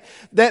today.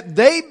 That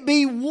they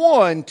be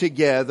one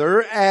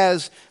together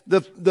as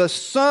the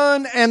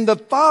Son and the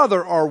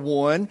Father are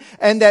one,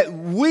 and that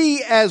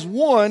we as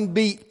one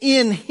be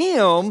in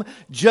him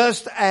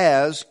just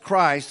as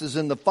Christ is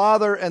in the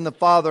Father and the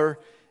Father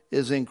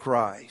is in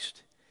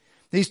Christ.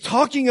 He's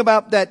talking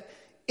about that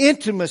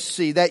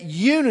intimacy, that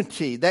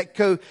unity, that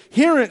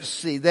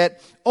coherency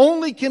that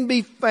only can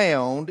be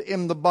found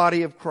in the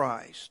body of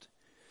Christ.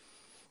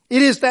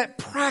 It is that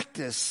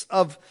practice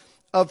of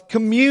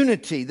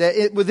community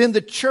that within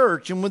the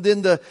church and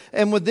within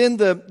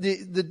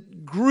the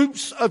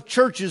groups of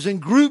churches and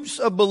groups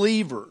of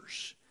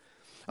believers.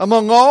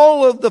 Among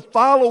all of the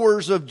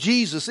followers of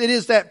Jesus, it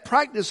is that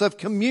practice of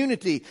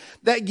community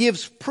that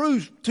gives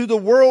proof to the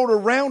world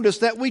around us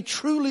that we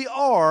truly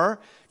are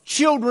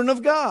children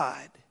of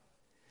God.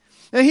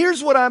 Now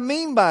here's what I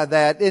mean by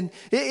that, and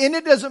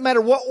it doesn't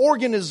matter what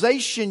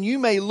organization you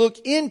may look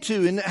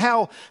into and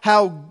how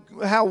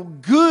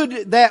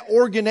good that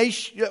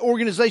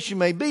organization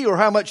may be, or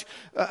how much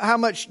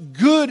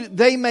good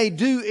they may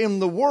do in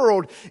the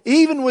world.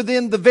 Even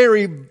within the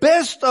very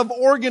best of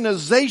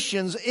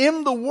organizations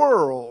in the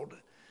world,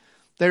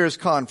 there is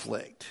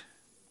conflict.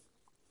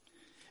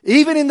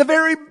 Even in the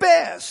very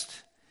best.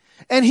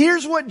 And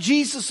here's what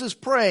Jesus is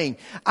praying.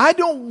 I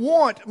don't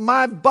want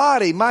my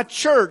body, my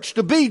church,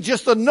 to be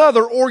just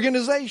another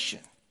organization.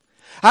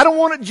 I don't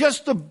want it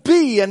just to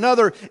be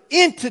another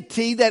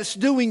entity that's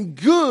doing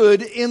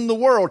good in the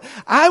world.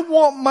 I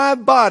want my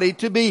body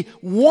to be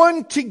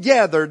one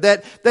together,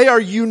 that they are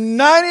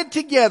united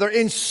together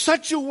in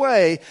such a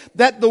way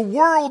that the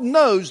world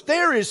knows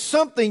there is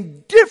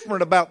something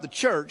different about the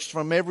church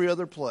from every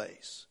other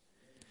place.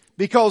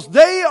 Because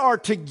they are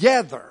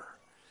together.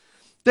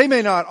 They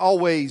may not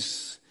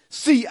always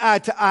see eye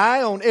to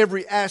eye on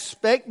every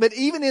aspect, but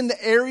even in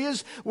the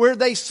areas where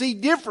they see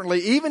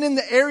differently, even in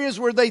the areas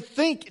where they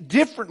think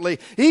differently,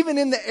 even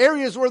in the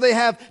areas where they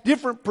have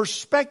different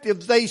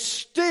perspectives, they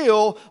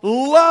still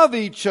love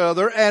each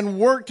other and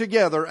work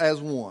together as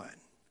one.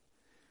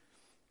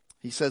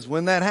 He says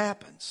when that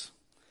happens,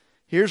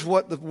 here's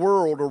what the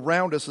world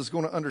around us is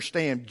going to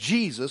understand.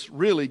 Jesus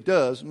really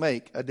does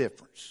make a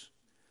difference.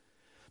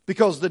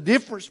 Because the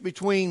difference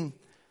between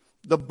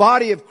the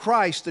body of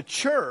Christ, the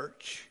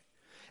church,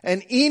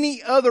 and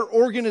any other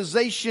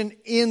organization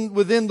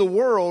within the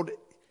world,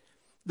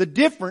 the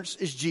difference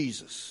is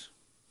Jesus.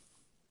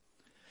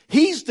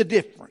 He's the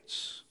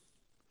difference.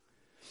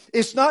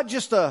 It's not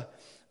just a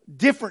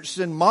difference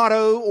in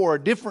motto or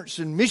a difference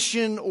in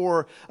mission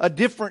or a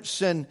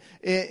difference in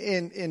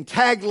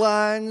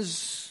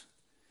taglines.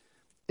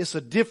 It's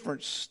a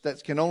difference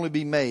that can only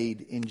be made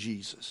in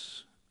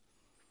Jesus.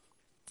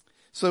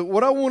 So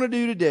what I want to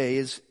do today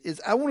is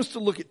I want us to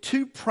look at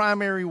two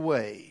primary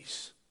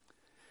ways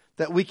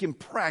that we can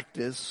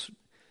practice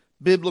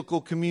biblical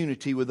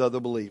community with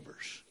other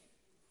believers.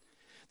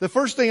 The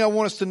first thing I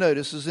want us to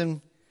notice is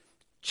in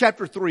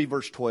chapter 3,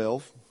 verse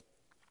 12.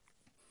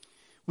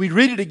 We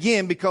read it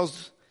again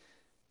because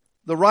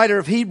the writer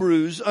of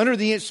Hebrews, under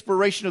the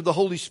inspiration of the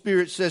Holy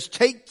Spirit, says,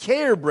 "Take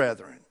care,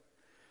 brethren,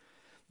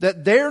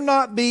 that there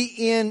not be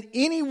in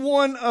any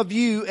one of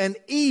you an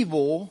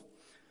evil,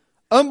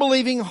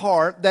 unbelieving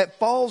heart that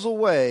falls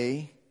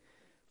away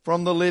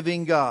from the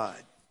living God."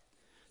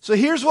 So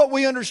here's what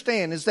we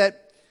understand is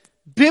that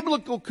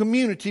biblical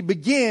community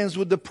begins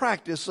with the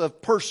practice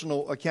of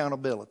personal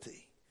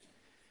accountability.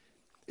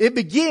 It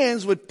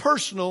begins with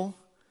personal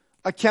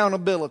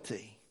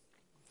accountability.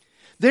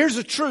 There's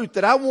a truth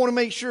that I want to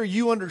make sure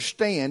you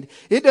understand.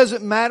 It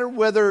doesn't matter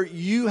whether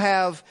you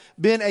have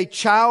been a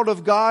child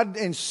of God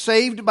and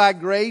saved by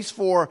grace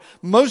for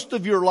most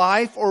of your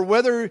life, or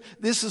whether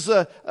this is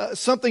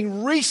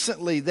something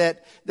recently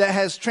that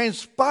has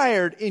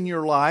transpired in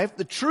your life.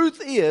 The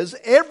truth is,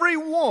 every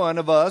one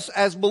of us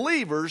as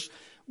believers,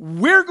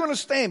 we're going to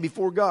stand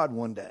before God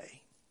one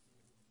day.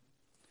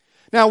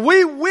 Now,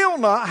 we will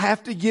not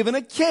have to give an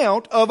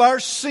account of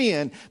our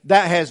sin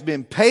that has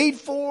been paid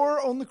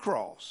for on the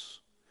cross.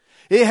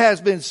 It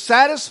has been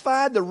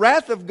satisfied. The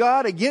wrath of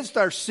God against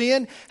our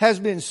sin has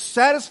been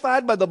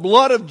satisfied by the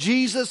blood of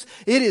Jesus.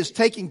 It is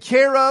taken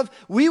care of.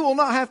 We will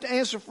not have to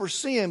answer for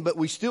sin, but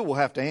we still will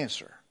have to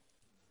answer.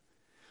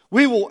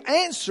 We will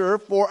answer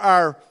for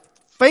our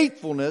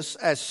faithfulness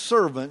as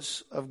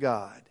servants of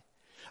God.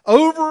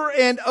 Over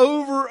and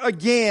over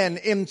again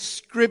in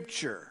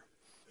Scripture,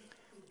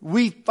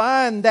 we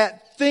find that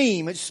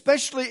theme,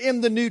 especially in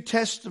the New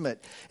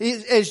Testament,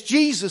 as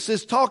Jesus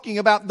is talking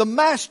about the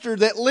master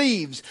that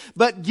leaves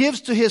but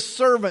gives to his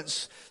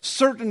servants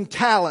certain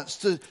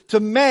talents to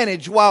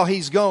manage while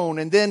he's gone.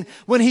 And then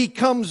when he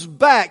comes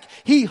back,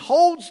 he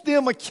holds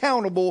them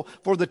accountable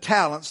for the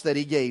talents that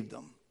he gave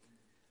them.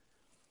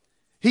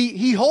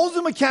 He holds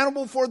them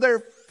accountable for their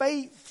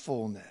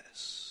faithfulness.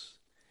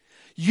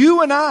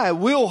 You and I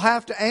will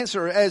have to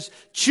answer as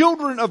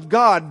children of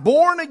God,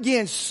 born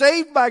again,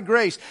 saved by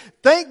grace.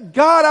 Thank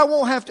God I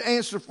won't have to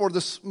answer for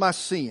my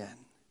sin.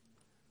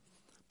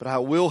 But I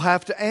will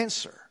have to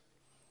answer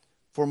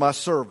for my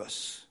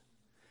service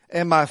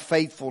and my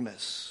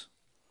faithfulness.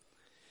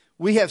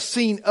 We have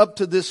seen up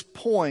to this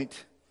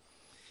point,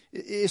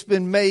 it's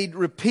been made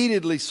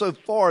repeatedly so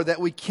far,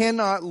 that we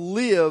cannot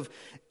live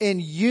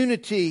in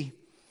unity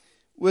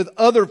with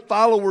other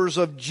followers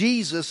of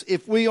Jesus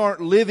if we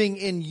aren't living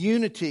in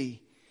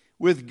unity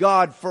with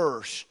God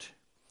first.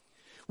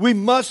 We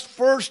must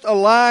first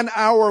align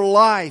our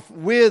life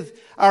with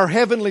our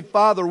Heavenly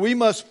Father. We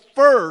must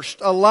first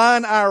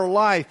align our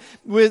life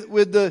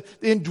with the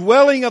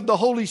indwelling of the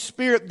Holy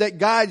Spirit that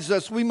guides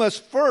us. We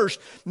must first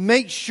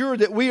make sure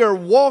that we are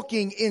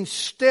walking in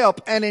step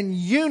and in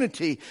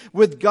unity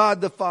with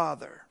God the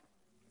Father.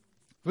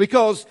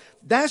 Because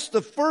that's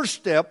the first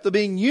step to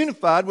being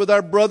unified with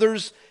our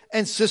brothers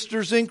and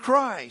sisters in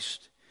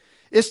Christ.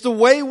 It's the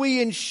way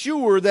we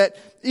ensure that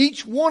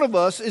each one of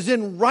us is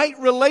in right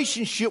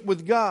relationship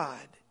with God.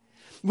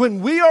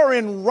 When we are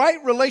in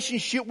right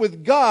relationship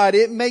with God,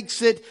 it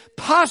makes it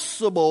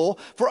possible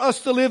for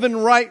us to live in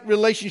right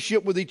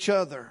relationship with each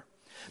other.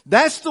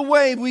 That's the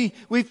way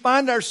we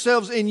find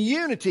ourselves in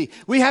unity.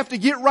 We have to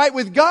get right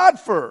with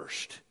God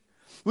first.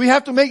 We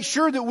have to make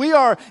sure that we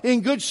are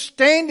in good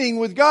standing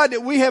with God,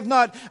 that we have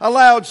not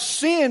allowed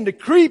sin to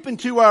creep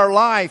into our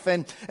life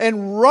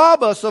and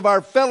rob us of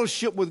our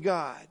fellowship with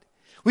God.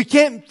 We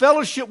can't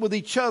fellowship with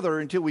each other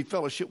until we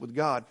fellowship with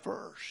God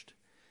first.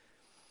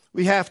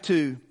 We have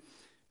to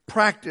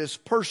practice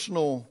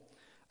personal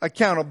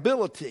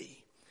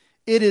accountability.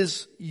 It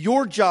is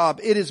your job,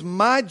 it is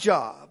my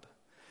job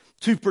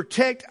to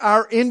protect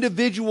our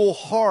individual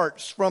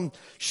hearts from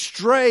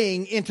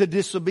straying into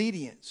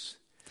disobedience.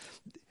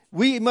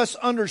 We must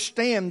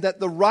understand that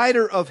the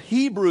writer of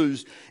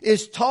Hebrews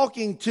is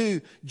talking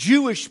to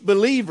Jewish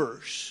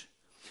believers.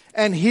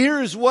 And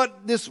here is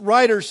what this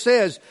writer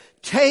says: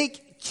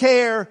 take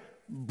care,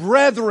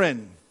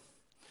 brethren.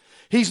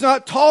 He's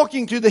not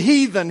talking to the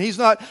heathen. He's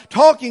not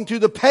talking to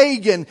the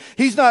pagan.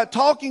 He's not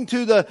talking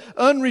to the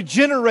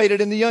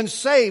unregenerated and the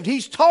unsaved.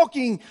 He's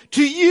talking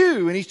to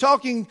you, and He's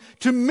talking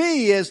to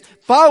me as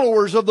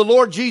followers of the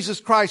Lord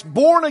Jesus Christ,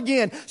 born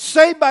again,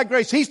 saved by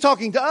grace. He's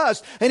talking to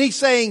us, and He's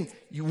saying,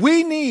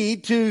 we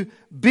need to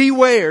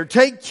beware,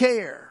 take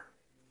care.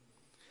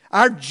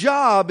 Our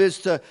job is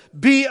to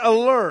be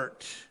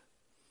alert.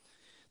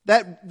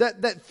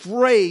 That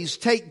phrase,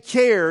 take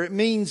care, it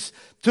means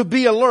to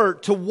be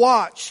alert, to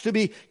watch, to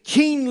be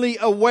keenly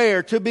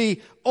aware, to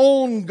be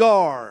on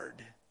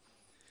guard.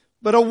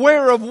 But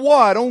aware of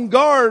what? On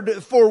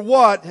guard for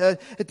what?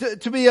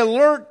 To be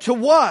alert to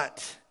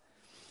what?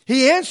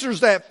 He answers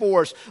that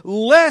for us.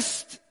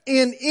 Lest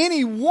in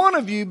any one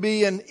of you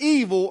be an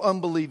evil,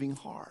 unbelieving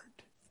heart.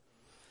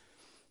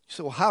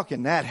 So how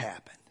can that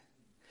happen?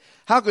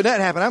 How could that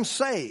happen? I'm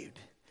saved.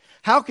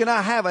 How can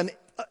I have an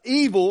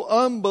evil,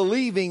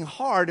 unbelieving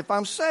heart if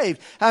I'm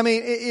saved? I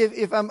mean,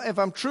 if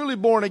I'm truly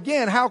born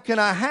again, how can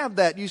I have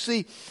that? You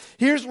see,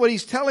 here's what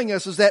He's telling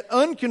us is that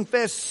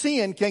unconfessed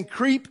sin can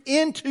creep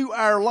into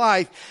our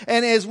life.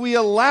 And as we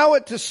allow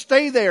it to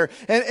stay there,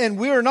 and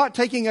we are not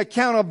taking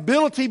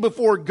accountability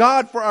before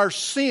God for our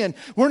sin,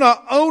 we're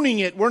not owning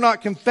it, we're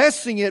not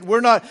confessing it,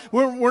 we're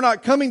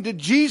not coming to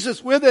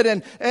Jesus with it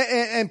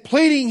and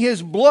pleading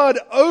His blood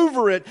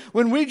over it.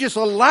 When we just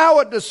allow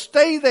it to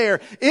stay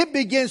there, it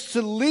begins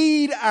to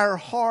lead our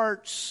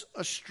hearts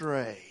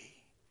astray.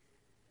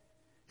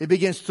 It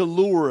begins to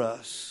lure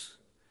us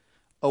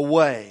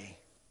away.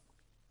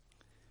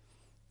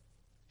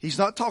 He's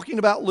not talking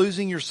about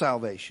losing your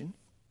salvation.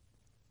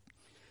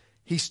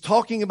 He's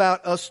talking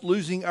about us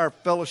losing our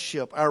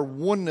fellowship, our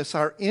oneness,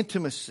 our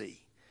intimacy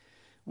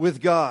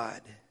with God.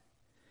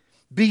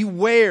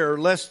 Beware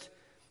lest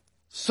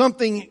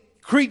something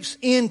creeps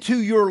into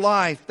your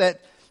life that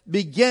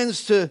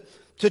begins to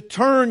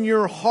turn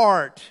your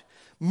heart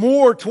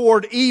more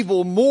toward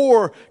evil,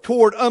 more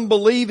toward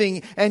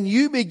unbelieving, and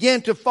you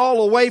begin to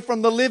fall away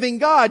from the living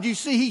God. You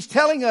see, He's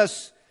telling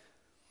us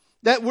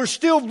that we're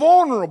still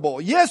vulnerable.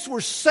 Yes,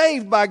 we're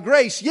saved by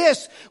grace.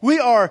 Yes,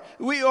 we are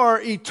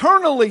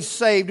eternally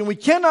saved, and we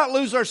cannot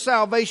lose our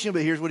salvation.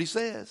 But here's what He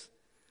says.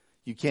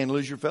 You can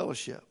lose your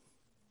fellowship.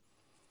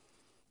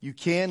 You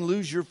can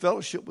lose your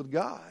fellowship with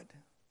God.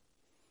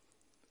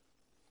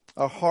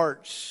 Our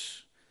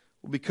hearts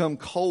will become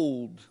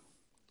cold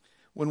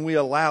when we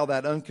allow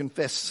that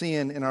unconfessed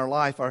sin in our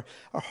life. Our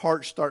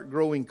hearts start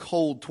growing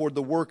cold toward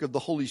the work of the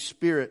Holy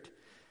Spirit.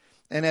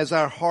 And as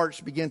our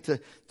hearts begin to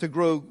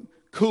grow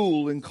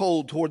cool and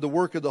cold toward the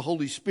work of the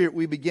Holy Spirit,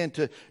 we begin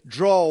to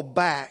draw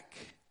back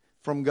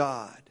from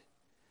God.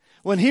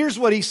 When here's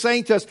what He's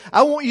saying to us.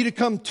 I want you to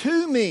come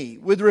to me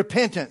with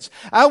repentance.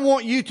 I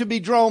want you to be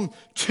drawn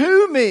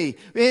to me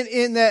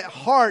in that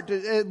heart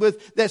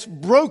that's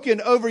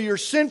broken over your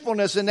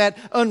sinfulness and that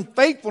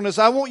unfaithfulness.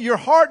 I want your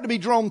heart to be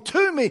drawn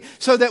to me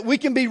so that we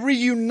can be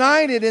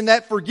reunited in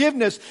that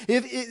forgiveness.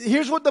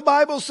 Here's what the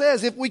Bible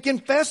says. If we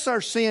confess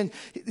our sin,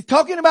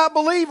 talking about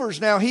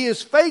believers now, He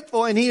is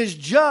faithful and He is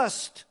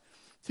just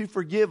to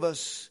forgive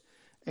us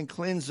and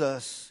cleanse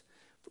us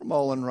from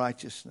all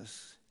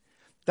unrighteousness.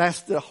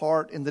 That's the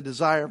heart and the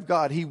desire of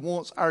God. He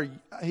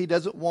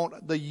doesn't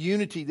want the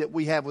unity that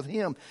we have with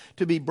Him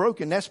to be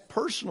broken. That's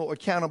personal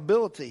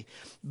accountability.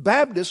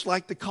 Baptists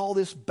like to call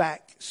this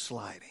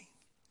backsliding.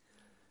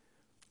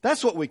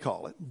 That's what we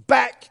call it,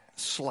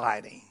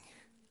 backsliding.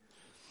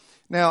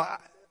 Now,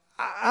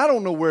 I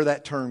don't know where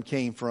that term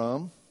came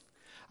from.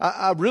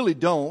 I really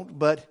don't,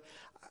 but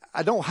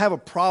I don't have a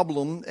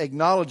problem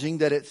acknowledging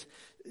that it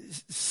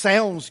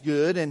sounds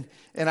good, and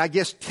I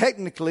guess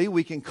technically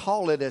we can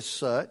call it as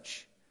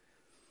such.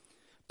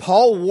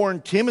 Paul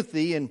warned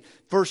Timothy in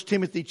 1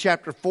 Timothy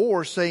chapter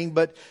 4 saying,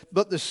 but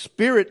the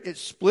Spirit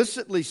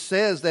explicitly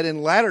says that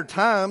in latter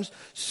times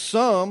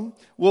some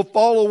will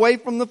fall away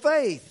from the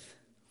faith,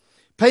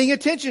 paying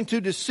attention to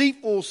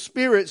deceitful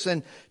spirits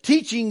and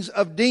teachings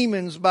of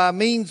demons by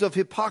means of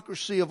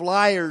hypocrisy of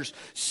liars,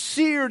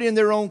 seared in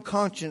their own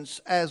conscience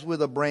as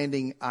with a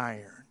branding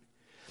iron.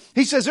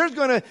 He says there's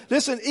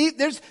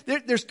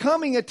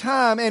coming a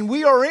time, and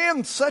we are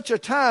in such a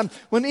time,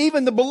 when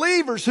even the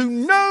believers who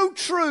know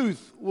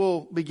truth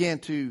will begin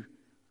to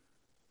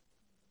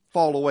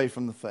fall away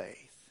from the faith.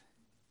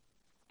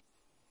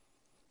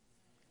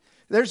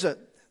 There's a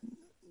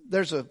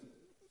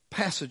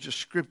passage of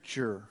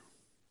Scripture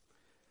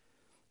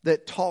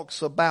that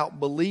talks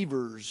about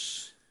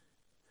believers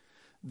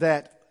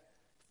that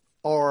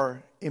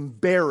are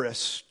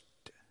embarrassed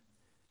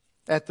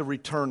at the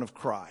return of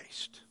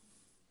Christ.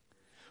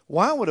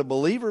 Why would a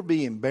believer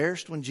be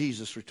embarrassed when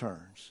Jesus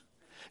returns?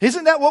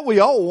 Isn't that what we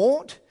all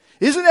want?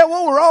 Isn't that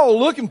what we're all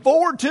looking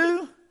forward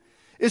to?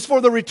 It's for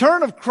the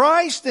return of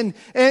Christ and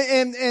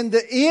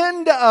the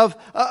end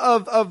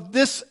of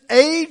this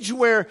age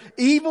where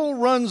evil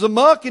runs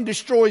amok and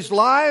destroys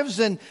lives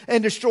and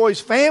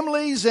destroys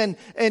families and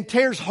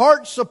tears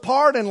hearts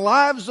apart and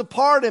lives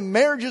apart and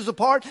marriages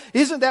apart.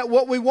 Isn't that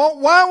what we want?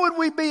 Why would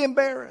we be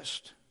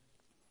embarrassed?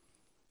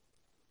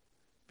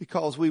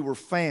 Because we were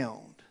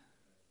found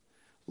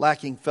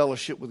lacking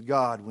fellowship with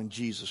God when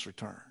Jesus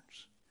returns.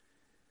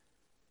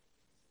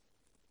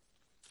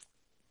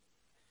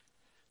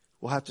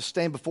 We'll have to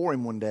stand before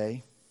Him one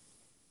day.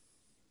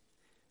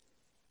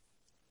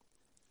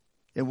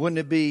 And wouldn't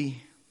it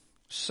be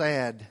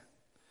sad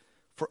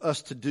for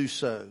us to do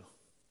so,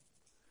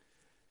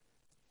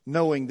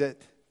 knowing that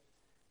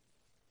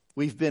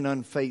we've been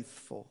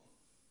unfaithful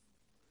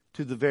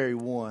to the very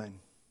one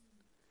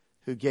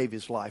who gave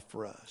His life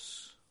for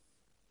us,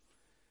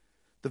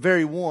 the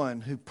very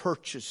one who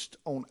purchased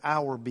on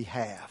our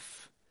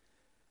behalf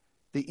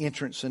the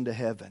entrance into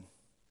heaven,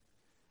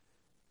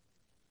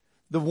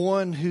 the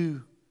one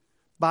who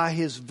by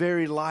His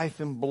very life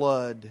and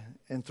blood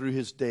and through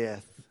His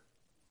death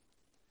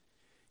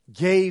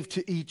gave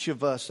to each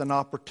of us an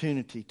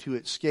opportunity to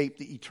escape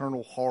the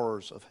eternal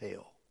horrors of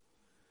hell.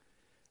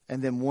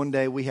 And then one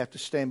day we have to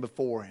stand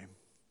before Him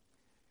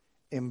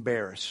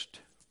embarrassed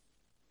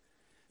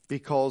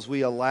because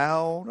we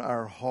allowed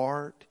our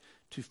heart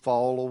to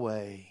fall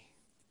away.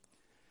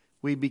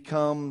 We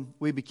became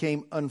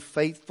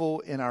unfaithful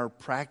in our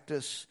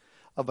practice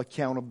of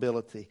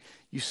accountability.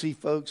 You see,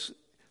 folks,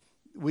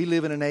 we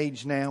live in an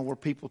age now where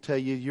people tell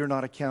you you're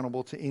not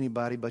accountable to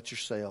anybody but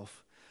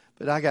yourself.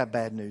 But I got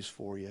bad news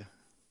for you.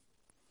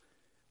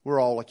 We're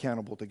all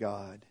accountable to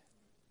God.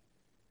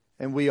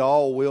 And we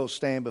all will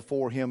stand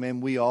before Him,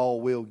 and we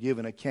all will give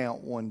an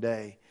account one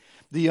day.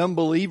 The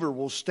unbeliever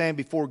will stand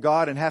before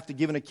God and have to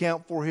give an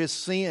account for his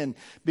sin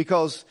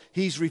because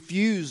he's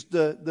refused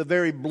the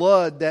very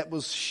blood that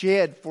was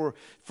shed for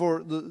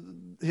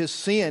his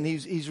sin.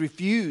 He's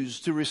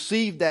refused to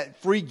receive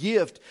that free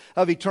gift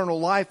of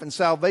eternal life and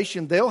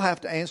salvation. They'll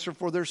have to answer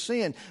for their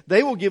sin.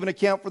 They will give an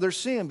account for their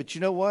sin. But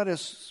you know what?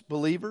 As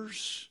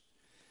believers,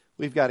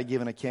 we've got to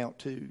give an account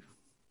too.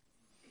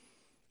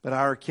 But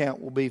our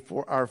account will be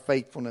for our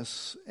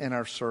faithfulness and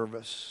our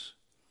service.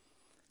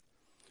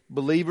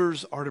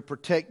 Believers are to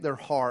protect their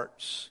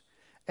hearts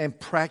and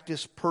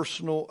practice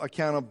personal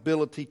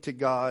accountability to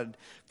God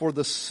for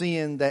the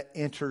sin that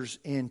enters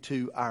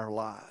into our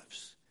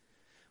lives.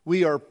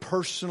 We are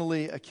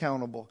personally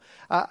accountable.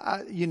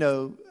 I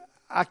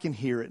can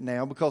hear it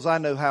now because I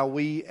know how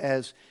we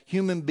as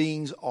human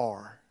beings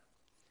are.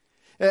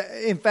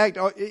 In fact,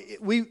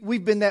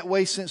 we've been that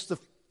way since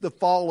the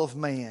fall of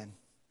man.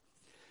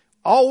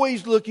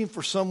 Always looking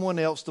for someone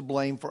else to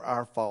blame for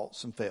our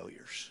faults and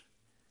failures.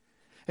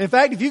 In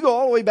fact, if you go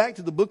all the way back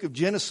to the book of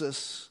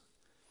Genesis,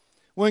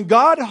 when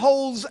God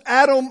holds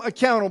Adam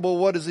accountable,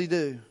 what does He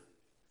do?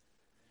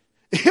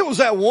 It was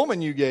that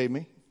woman you gave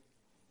me.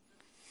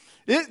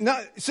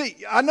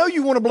 I know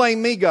you want to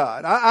blame me,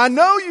 God. I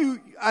know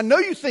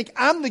you think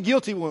I'm the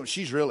guilty one.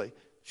 She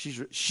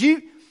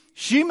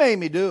made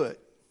me do it.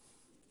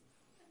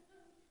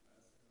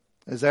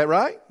 Is that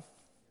right?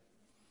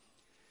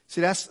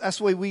 See, that's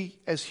the way we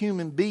as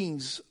human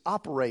beings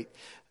operate.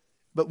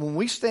 But when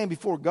we stand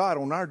before God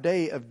on our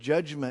day of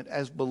judgment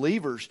as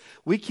believers,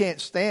 we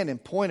can't stand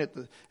and point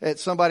at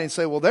somebody and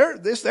say, well,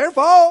 it's their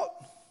fault.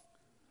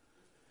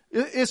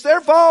 It's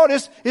their fault.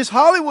 It's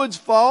Hollywood's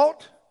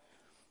fault.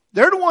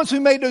 They're the ones who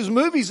made those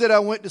movies that I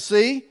went to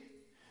see.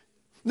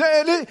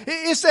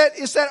 It's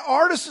that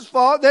artist's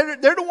fault. They're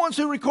the ones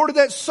who recorded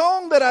that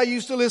song that I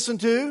used to listen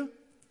to.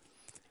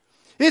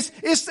 It's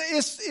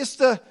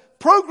the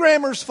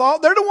programmer's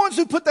fault. They're the ones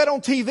who put that on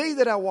TV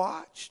that I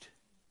watched.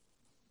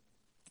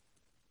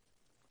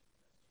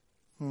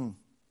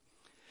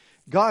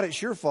 God, it's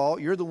your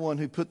fault. You're the one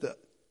who put the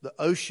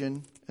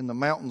ocean and the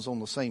mountains on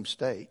the same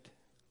state.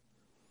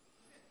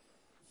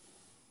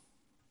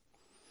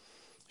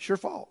 It's your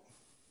fault.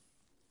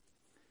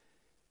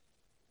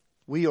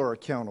 We are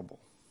accountable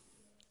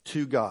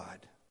to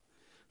God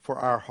for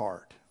our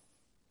heart.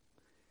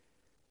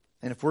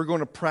 And if we're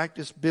going to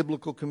practice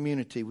biblical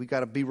community, we've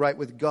got to be right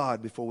with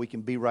God before we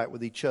can be right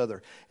with each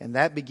other. And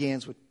that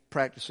begins with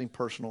practicing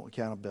personal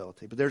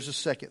accountability. But there's a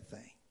second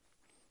thing.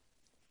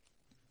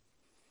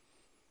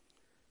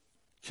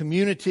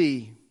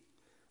 Community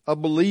of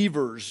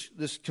believers,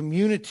 this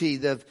community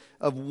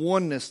of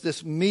oneness,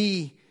 this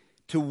me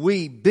to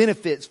we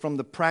benefits from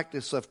the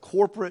practice of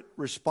corporate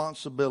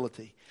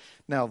responsibility.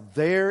 Now,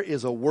 there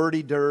is a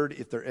wordy dirt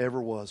if there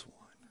ever was one.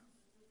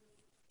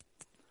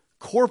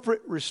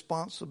 Corporate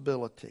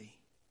responsibility.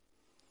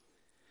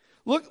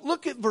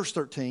 Look at verse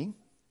 13,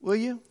 will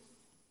you?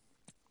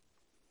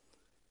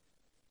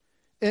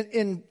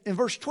 In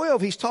verse 12,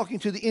 he's talking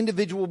to the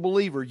individual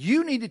believer.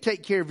 You need to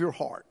take care of your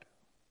heart.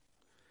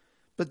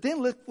 But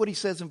then look what he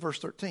says in verse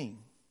 13.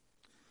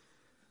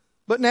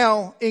 But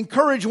now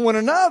encourage one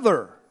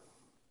another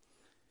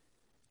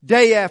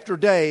day after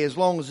day, as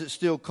long as it's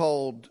still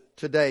called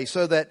today,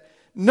 so that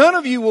none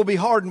of you will be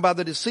hardened by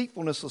the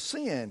deceitfulness of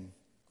sin.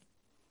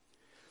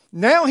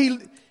 Now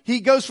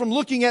he goes from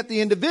looking at the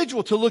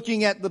individual to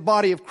looking at the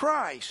body of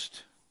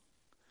Christ.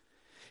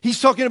 He's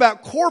talking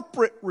about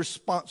corporate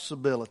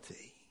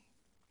responsibility.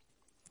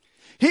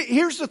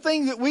 Here's the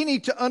thing that we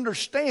need to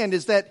understand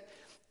is that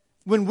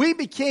When we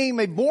became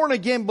a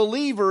born-again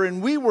believer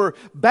and we were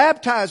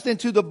baptized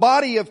into the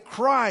body of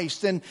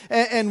Christ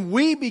and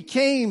we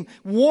became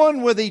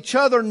one with each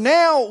other,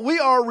 now we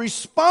are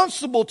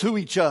responsible to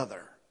each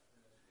other.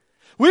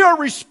 We are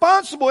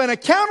responsible and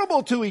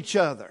accountable to each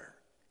other.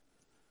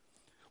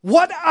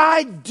 What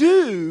I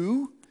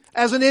do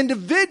as an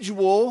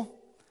individual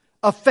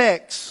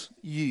affects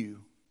you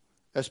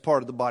as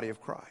part of the body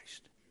of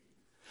Christ.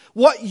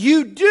 What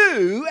you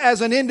do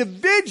as an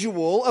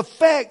individual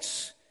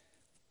affects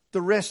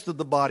the rest of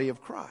the body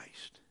of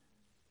Christ.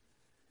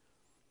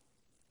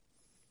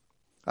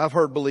 I've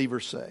heard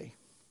believers say,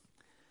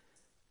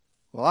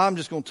 well, I'm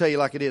just going to tell you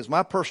like it is.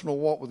 My personal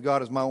walk with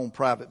God is my own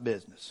private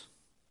business.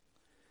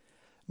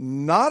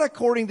 Not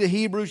according to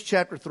Hebrews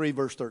chapter 3,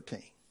 verse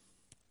 13.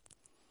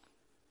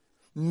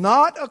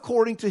 Not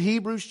according to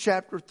Hebrews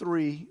chapter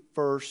 3,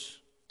 verse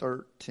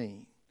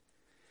 13.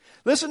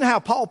 Listen to how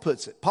Paul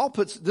puts it. Paul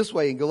puts it this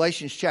way in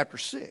Galatians chapter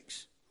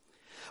 6.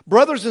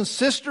 Brothers and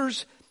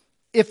sisters,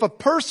 if a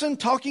person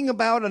talking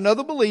about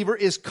another believer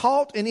is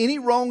caught in any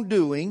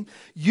wrongdoing,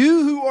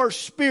 you who are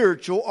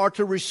spiritual are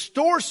to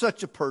restore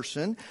such a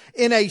person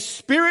in a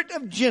spirit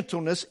of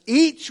gentleness,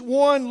 each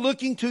one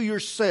looking to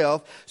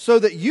yourself, so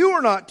that you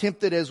are not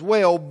tempted as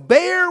well.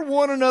 Bear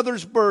one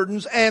another's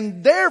burdens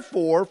and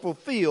therefore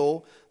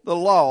fulfill the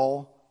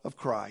law of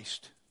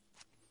Christ.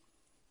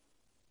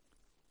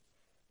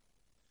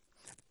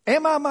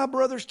 Am I my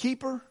brother's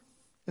keeper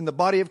in the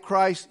body of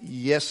Christ?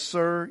 Yes,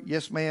 sir.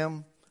 Yes,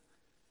 ma'am.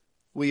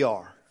 We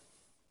are.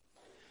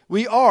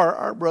 We are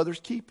our brother's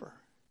keeper.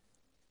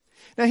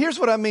 Now, here's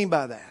what I mean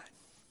by that.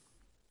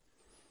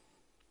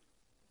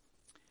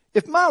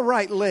 If my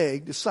right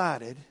leg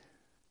decided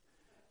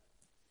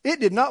it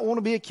did not want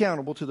to be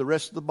accountable to the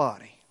rest of the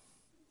body,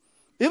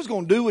 it was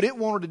going to do what it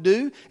wanted to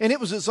do, and it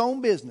was its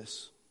own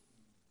business,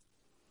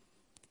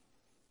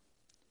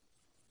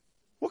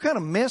 what kind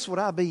of mess would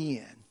I be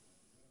in?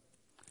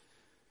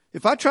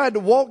 If I tried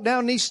to walk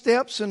down these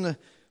steps and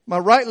my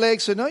right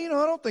leg said, no, I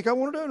don't think I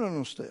want to do it on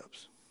those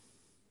steps.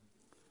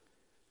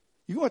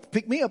 You're going to have to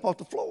pick me up off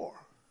the floor.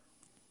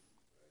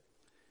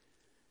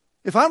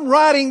 If I'm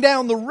riding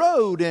down the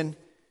road and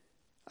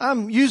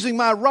I'm using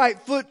my right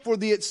foot for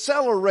the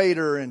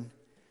accelerator and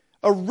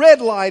a red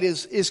light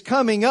is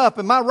coming up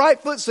and my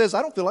right foot says,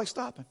 I don't feel like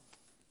stopping.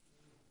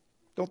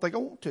 Don't think I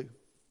want to.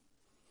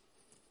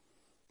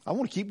 I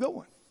want to keep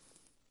going.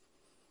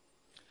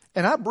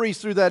 And I breeze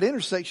through that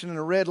intersection in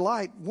a red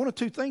light, one of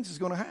two things is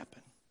going to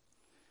happen.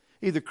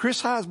 Either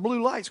Chris High's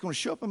blue light's going to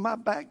show up in my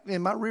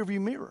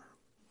rearview mirror,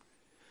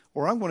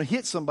 or I'm going to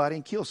hit somebody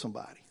and kill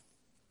somebody.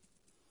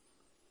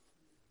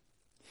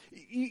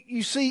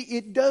 You see,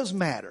 it does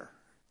matter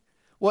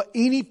what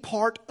any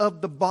part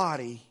of the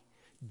body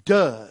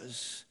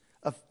does.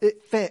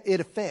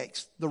 It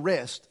affects the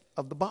rest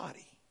of the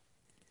body.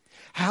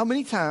 How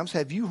many times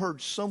have you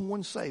heard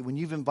someone say, when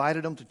you've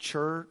invited them to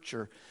church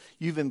or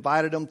you've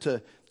invited them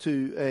to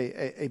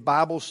a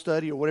Bible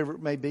study or whatever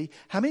it may be,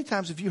 how many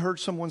times have you heard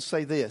someone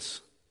say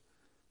this?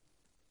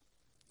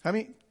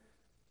 That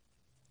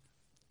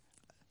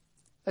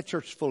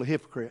church is full of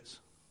hypocrites.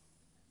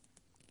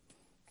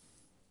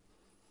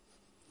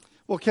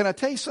 Well, can I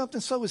tell you something?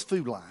 So is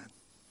Food Line.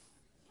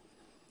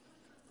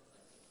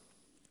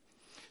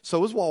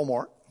 So is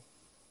Walmart.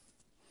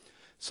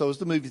 So is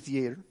the movie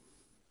theater.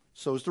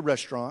 So is the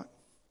restaurant.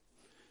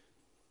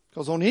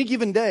 Because on any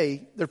given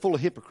day, they're full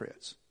of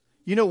hypocrites.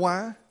 You know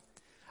why?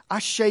 I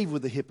shave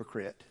with a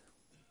hypocrite.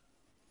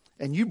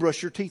 And you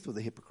brush your teeth with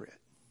a hypocrite.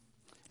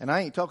 And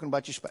I ain't talking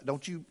about you.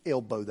 Don't you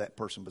elbow that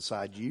person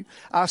beside you.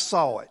 I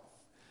saw it.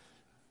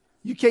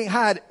 You can't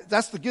hide it.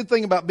 That's the good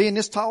thing about being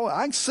this tall.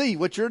 I can see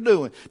what you're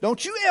doing.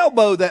 Don't you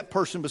elbow that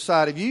person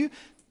beside of you.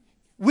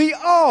 We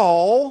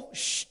all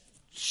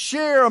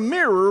share a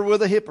mirror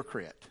with a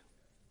hypocrite.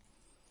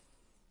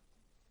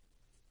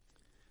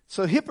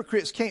 So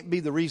hypocrites can't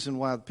be the reason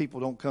why people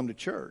don't come to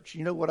church.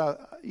 You know what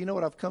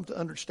I've come to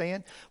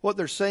understand? What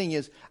they're saying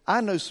is, I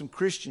know some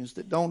Christians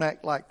that don't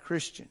act like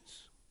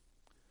Christians.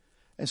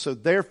 And so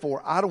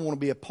therefore, I don't want to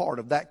be a part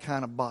of that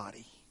kind of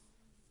body.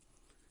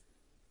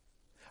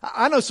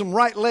 I know some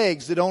right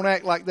legs that don't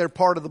act like they're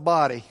part of the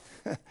body.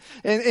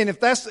 and if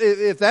that's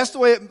the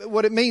way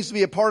what it means to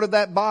be a part of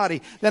that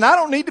body, then I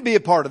don't need to be a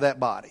part of that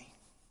body.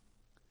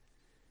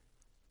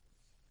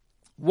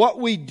 What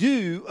we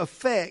do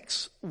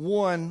affects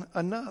one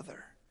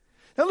another.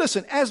 Now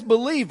listen, as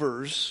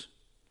believers,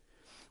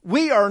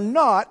 we are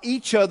not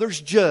each other's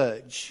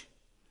judge.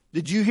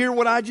 Did you hear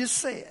what I just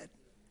said?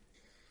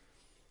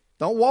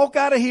 Don't walk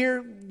out of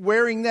here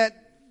wearing that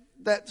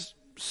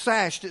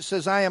sash that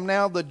says, I am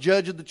now the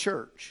judge of the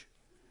church.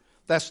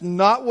 That's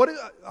not what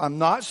I'm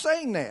not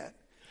saying that.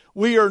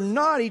 We are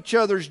not each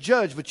other's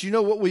judge, but you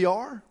know what we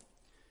are?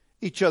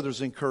 Each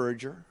other's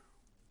encourager.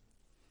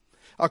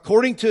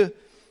 According to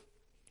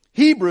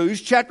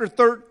Hebrews chapter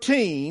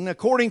 13,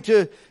 according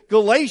to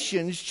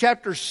Galatians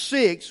chapter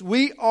 6,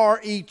 we are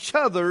each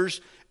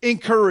other's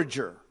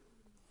encourager.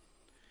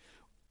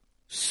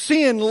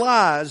 Sin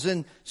lies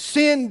and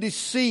sin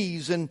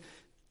deceives, and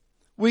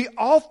we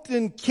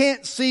often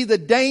can't see the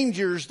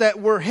dangers that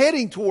we're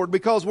heading toward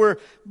because we're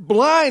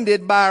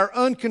blinded by our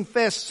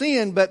unconfessed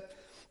sin. But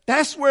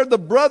that's where the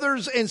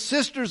brothers and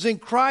sisters in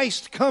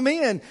Christ come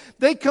in.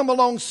 They come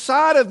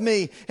alongside of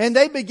me and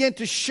they begin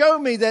to show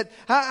me that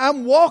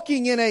I'm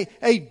walking in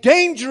a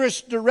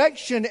dangerous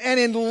direction, and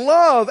in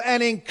love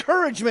and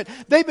encouragement,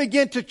 they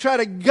begin to try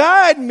to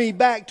guide me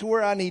back to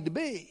where I need to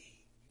be.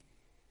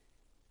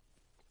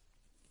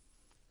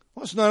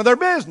 Well, it's none of their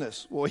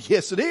business. Well,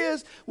 yes, it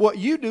is. What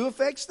you do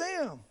affects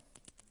them.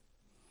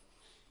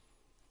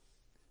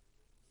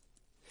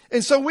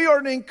 And so we are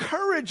to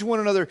encourage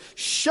one another,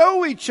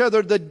 show each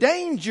other the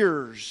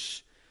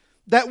dangers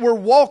that we're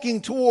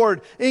walking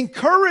toward,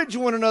 encourage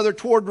one another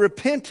toward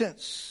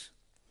repentance.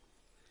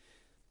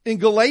 In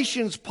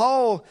Galatians,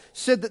 Paul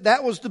said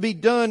that was to be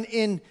done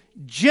in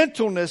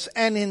gentleness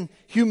and in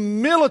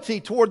humility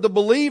toward the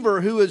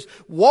believer who is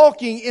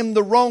walking in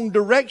the wrong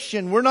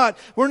direction. We're not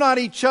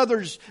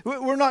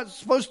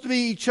supposed to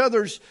be each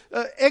other's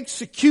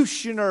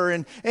executioner.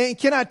 And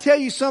can I tell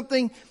you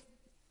something?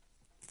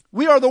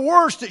 We are the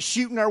worst at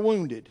shooting our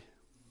wounded.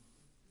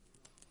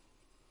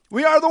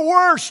 We are the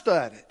worst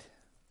at it.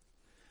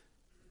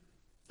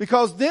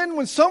 Because then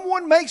when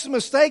someone makes a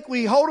mistake,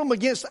 we hold them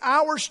against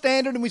our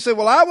standard and we say,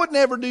 well, I would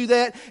never do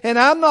that. And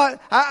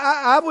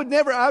I would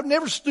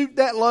never stoop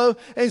that low.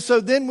 And so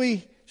then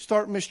we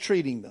start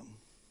mistreating them.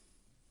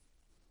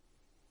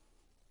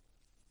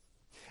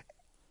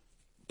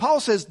 Paul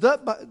says,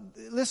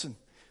 listen,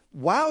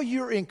 while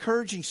you're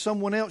encouraging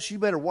someone else, you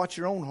better watch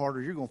your own heart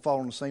or you're going to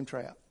fall in the same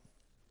trap.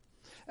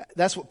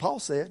 That's what Paul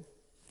said.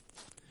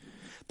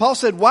 Paul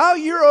said, while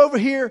you're over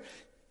here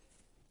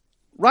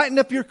writing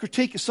up your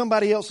critique of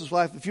somebody else's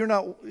life, if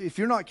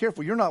you're not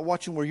careful, you're not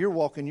watching where you're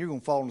walking, you're going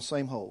to fall in the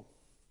same hole.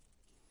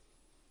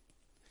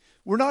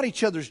 We're not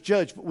each other's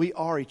judge, but we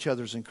are each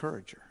other's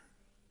encourager.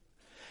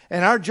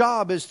 And our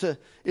job is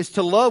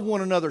to love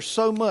one another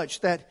so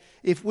much that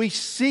if we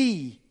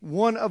see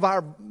one of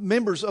our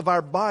members of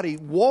our body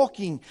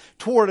walking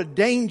toward a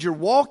danger,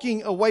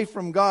 walking away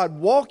from God,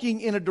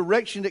 walking in a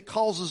direction that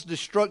causes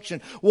destruction,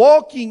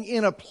 walking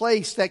in a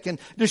place that can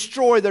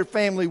destroy their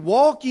family,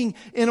 walking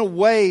in a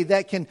way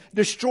that can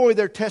destroy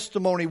their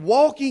testimony,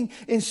 walking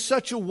in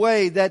such a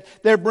way that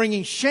they're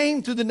bringing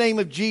shame to the name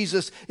of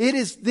Jesus,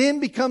 then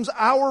becomes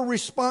our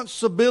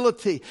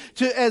responsibility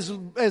to,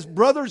 as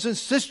brothers and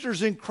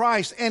sisters in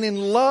Christ and in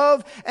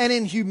love and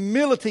in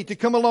humility, to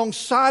come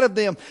alongside of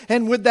them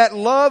and with that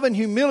love and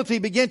humility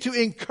begin to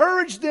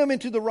encourage them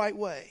into the right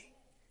way.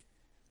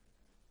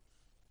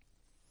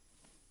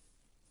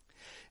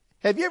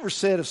 Have you ever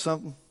said of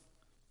something,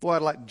 boy,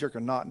 I'd like to jerk a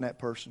knot in that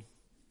person?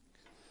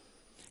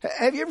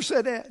 Have you ever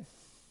said that?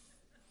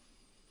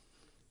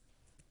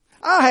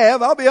 I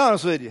have, I'll be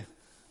honest with you.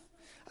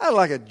 I'd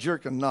like to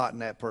jerk a knot in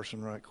that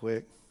person right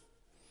quick.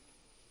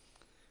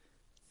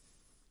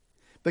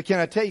 But can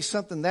I tell you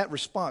something? That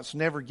response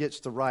never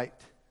gets the right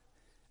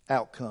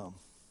outcome.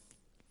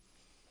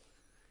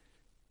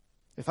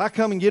 If I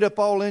come and get up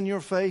all in your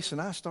face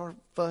and I start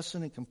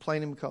fussing and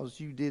complaining because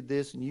you did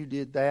this and you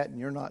did that and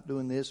you're not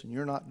doing this and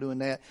you're not doing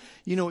that,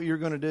 you know what you're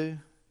going to do?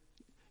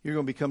 You're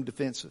going to become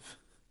defensive.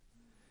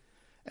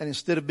 And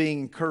instead of being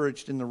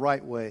encouraged in the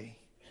right way,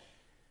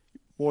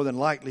 more than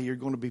likely you're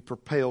going to be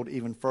propelled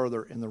even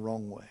further in the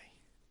wrong way.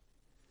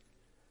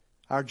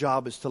 Our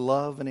job is to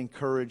love and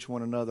encourage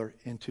one another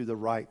into the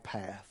right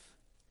path.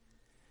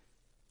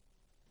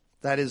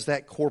 That is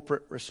that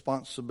corporate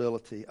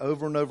responsibility.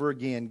 Over and over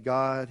again,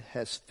 God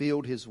has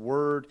filled His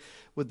Word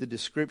with the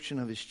description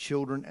of His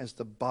children as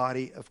the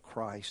body of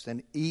Christ.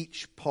 And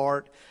each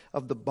part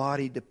of the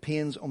body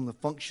depends on the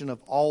function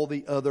of all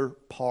the other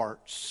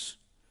parts.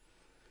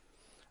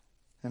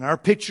 And our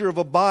picture of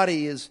a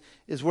body is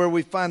where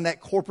we find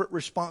that corporate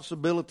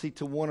responsibility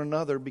to one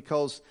another,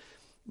 because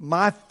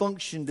my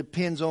function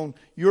depends on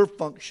your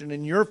function,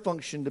 and your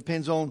function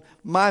depends on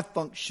my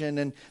function.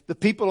 And the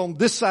people on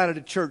this side of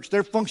the church,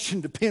 their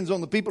function depends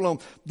on the people on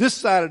this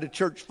side of the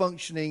church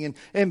functioning,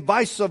 and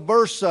vice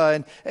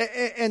versa.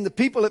 And the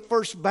people at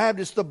First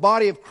Baptist, the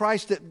body of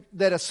Christ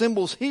that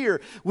assembles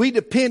here, we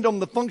depend on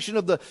the function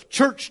of the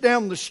church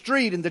down the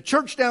street. And the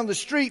church down the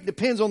street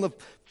depends on the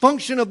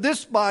function of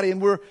this body,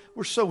 and we're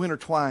so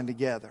intertwined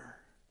together.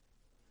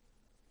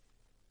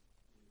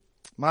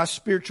 My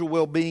spiritual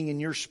well-being and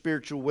your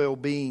spiritual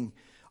well-being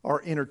are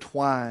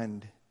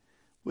intertwined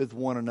with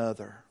one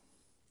another.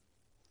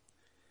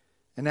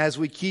 And as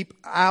we keep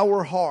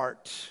our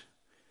heart,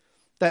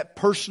 that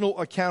personal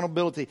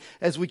accountability,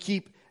 as we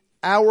keep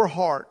our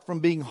heart from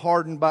being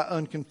hardened by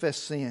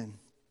unconfessed sin,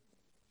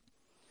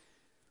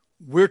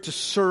 we're to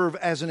serve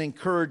as an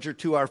encourager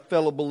to our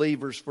fellow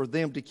believers for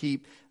them to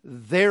keep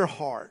their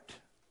heart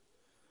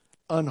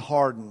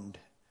unhardened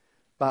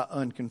by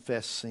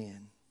unconfessed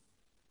sin.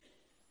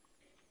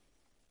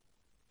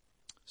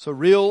 So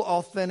real,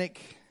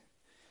 authentic,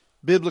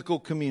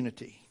 biblical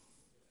community.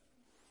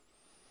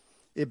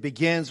 It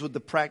begins with the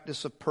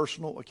practice of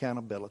personal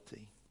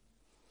accountability.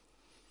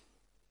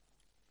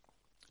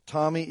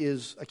 Tommy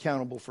is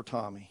accountable for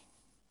Tommy.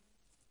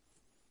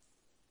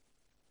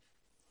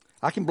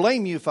 I can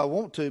blame you if I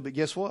want to, but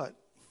guess what?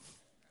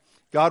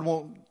 God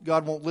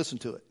won't listen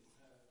to it.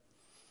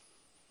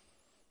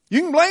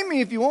 You can blame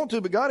me if you want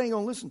to, but God ain't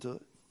going to listen to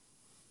it.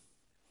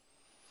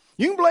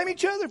 You can blame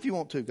each other if you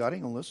want to. God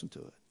ain't going to listen to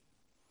it.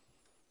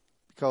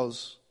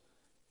 Because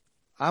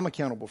I'm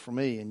accountable for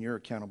me and you're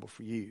accountable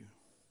for you.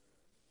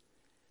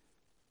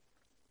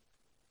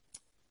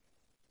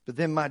 But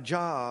then my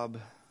job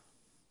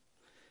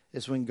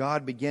is when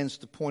God begins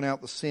to point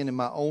out the sin in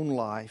my own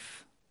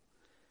life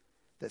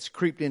that's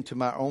creeped into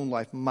my own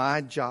life,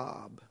 my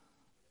job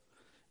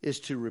is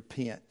to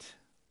repent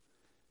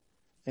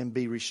and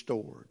be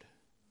restored.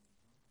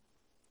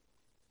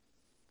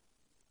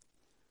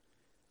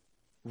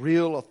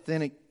 Real,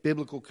 authentic,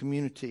 biblical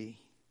community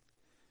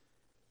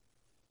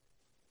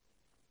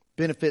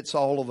benefits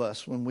all of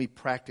us when we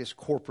practice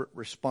corporate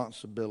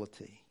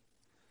responsibility.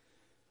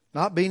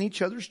 Not being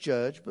each other's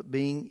judge, but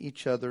being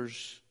each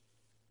other's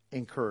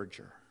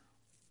encourager.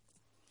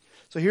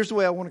 So here's the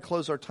way I want to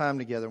close our time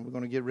together. We're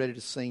going to get ready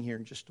to sing here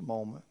in just a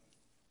moment.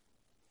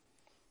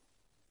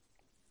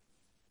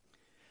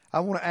 I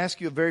want to ask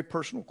you a very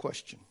personal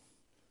question.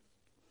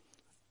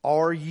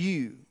 Are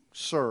you,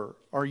 sir,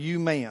 are you,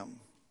 ma'am,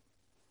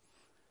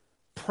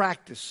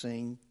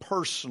 practicing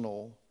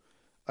personal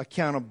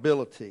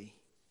accountability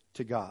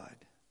to God?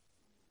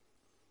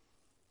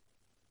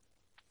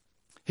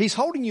 He's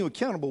holding you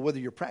accountable whether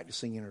you're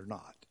practicing it or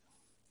not.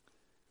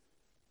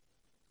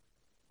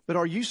 But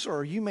are you, sir,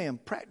 are you, ma'am,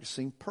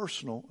 practicing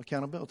personal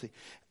accountability?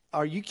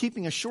 Are you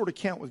keeping a short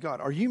account with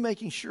God? Are you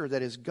making sure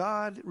that as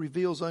God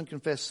reveals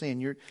unconfessed sin,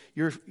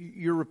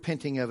 you're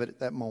repenting of it at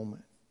that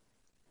moment?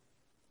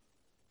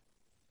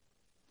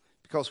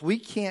 Because we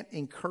can't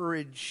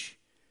encourage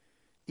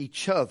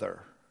each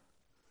other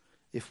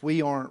if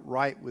we aren't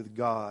right with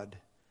God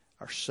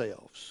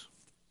ourselves.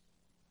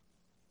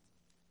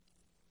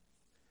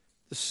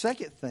 The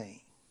second thing,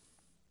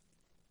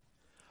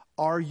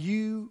 are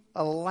you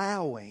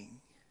allowing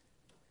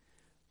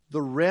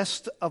the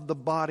rest of the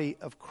body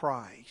of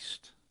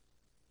Christ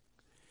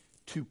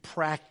to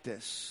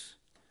practice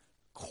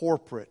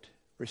corporate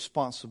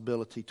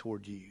responsibility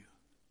toward you?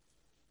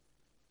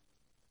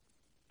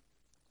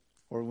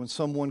 Or when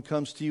someone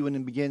comes to you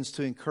and begins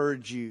to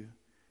encourage you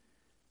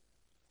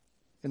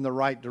in the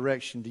right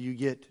direction, do you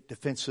get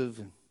defensive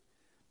and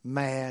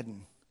mad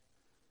and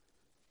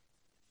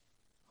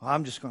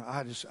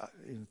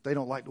if they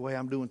don't like the way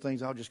I'm doing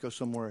things, I'll just go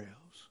somewhere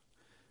else?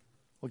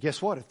 Well,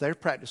 guess what? If they're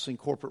practicing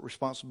corporate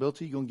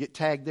responsibility, you're going to get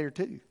tagged there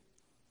too.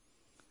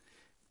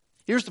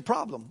 Here's the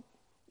problem.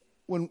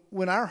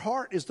 When our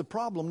heart is the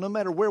problem, no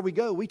matter where we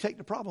go, we take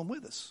the problem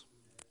with us.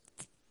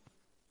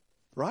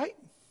 Right?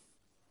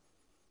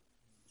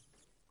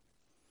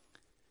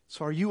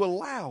 So are you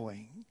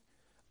allowing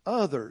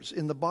others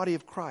in the body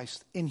of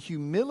Christ in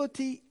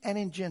humility and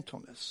in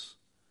gentleness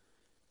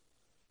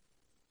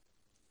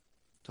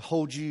to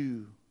hold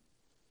you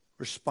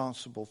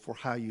responsible for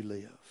how you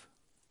live?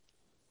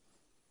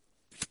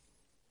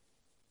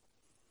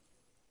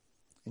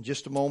 In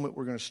just a moment,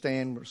 we're going to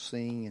stand, we'll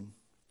sing, and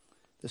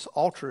this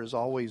altar is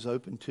always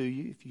open to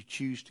you if you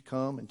choose to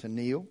come and to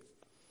kneel.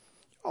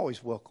 You're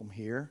always welcome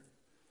here.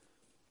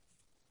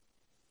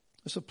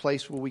 It's a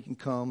place where we can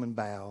come and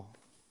bow.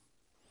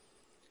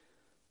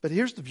 But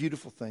here's the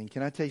beautiful thing.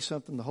 Can I tell you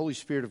something? The Holy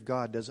Spirit of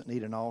God doesn't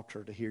need an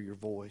altar to hear your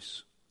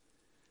voice.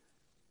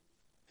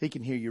 He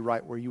can hear you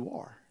right where you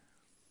are.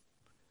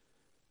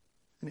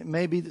 And it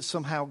may be that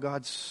somehow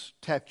God's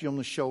tapped you on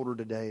the shoulder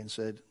today and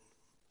said,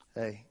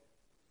 hey,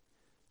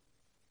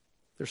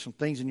 there's some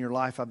things in your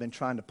life I've been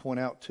trying to point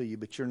out to you,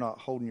 but you're not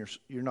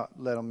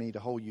letting me to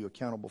hold you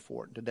accountable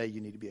for it. Today you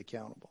need to be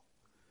accountable.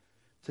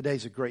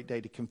 Today's a great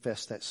day to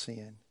confess that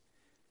sin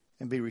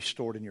and be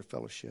restored in your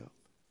fellowship.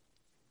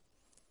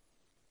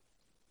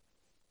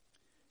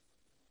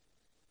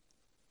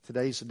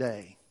 Today's the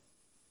day.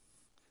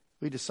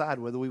 We decide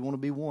whether we want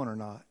to be one or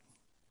not.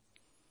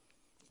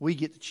 We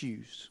get to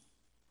choose.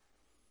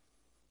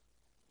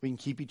 We can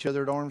keep each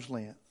other at arm's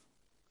length,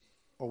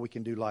 or we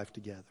can do life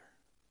together.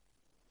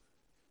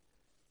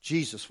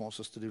 Jesus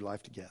wants us to do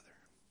life together.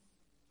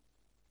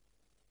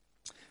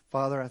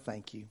 Father, I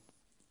thank you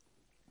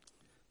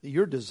that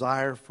your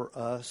desire for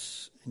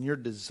us and your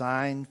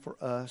design for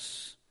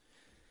us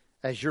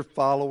as your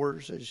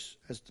followers,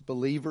 as the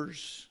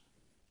believers,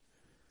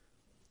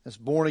 as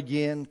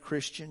born-again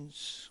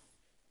Christians,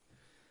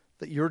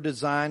 that your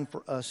design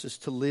for us is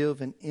to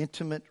live an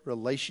intimate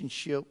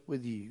relationship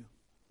with you.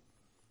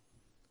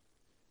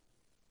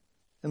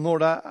 And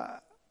Lord,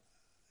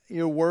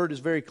 your word is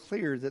very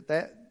clear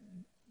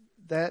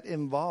that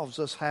involves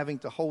us having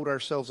to hold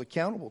ourselves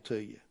accountable to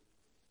you.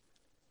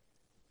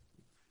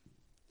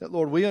 That,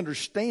 Lord, we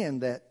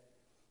understand that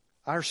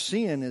our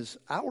sin is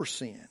our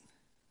sin.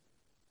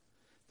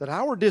 That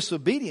our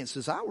disobedience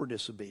is our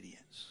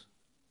disobedience.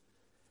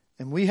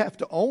 And we have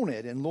to own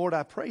it. And Lord,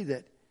 I pray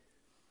that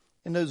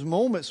in those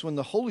moments when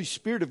the Holy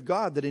Spirit of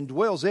God that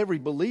indwells every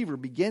believer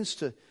begins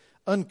to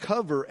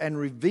uncover and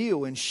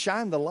reveal and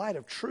shine the light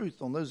of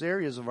truth on those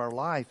areas of our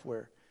life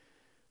where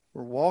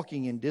we're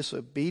walking in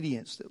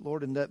disobedience, that,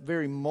 Lord, in that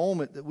very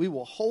moment that we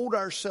will hold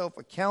ourselves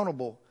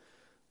accountable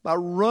by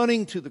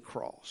running to the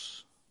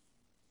cross.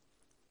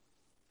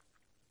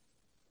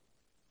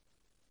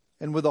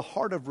 And with a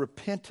heart of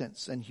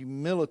repentance and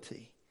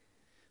humility,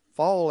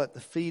 fall at the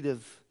feet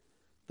of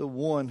the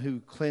one who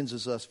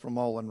cleanses us from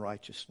all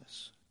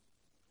unrighteousness.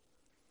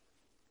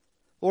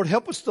 Lord,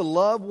 help us to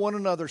love one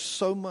another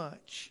so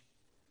much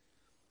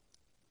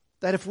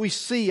that if we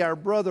see our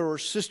brother or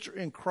sister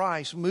in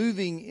Christ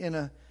moving in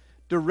a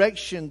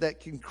direction that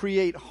can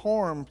create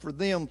harm for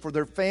them, for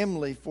their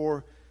family,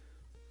 for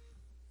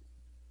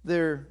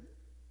their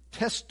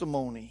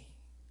testimony,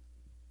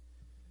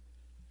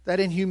 that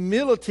in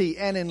humility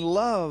and in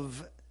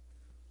love,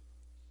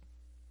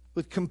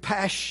 with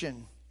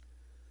compassion,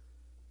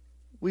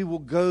 we will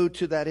go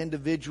to that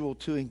individual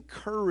to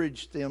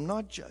encourage them,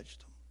 not judge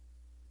them,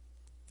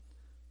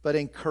 but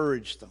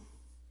encourage them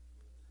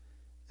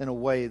in a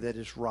way that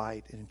is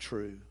right and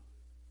true.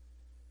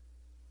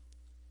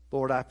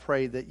 Lord, I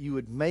pray that you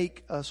would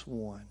make us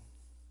one.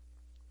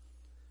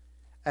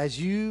 As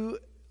you,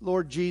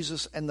 Lord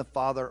Jesus, and the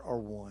Father are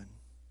one.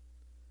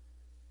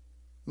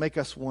 Make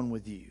us one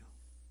with you.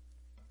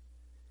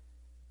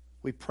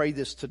 We pray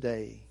this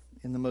today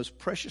in the most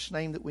precious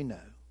name that we know,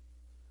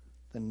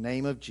 the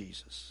name of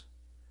Jesus.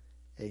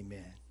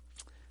 Amen.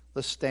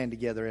 Let's stand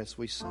together as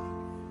we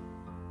sing.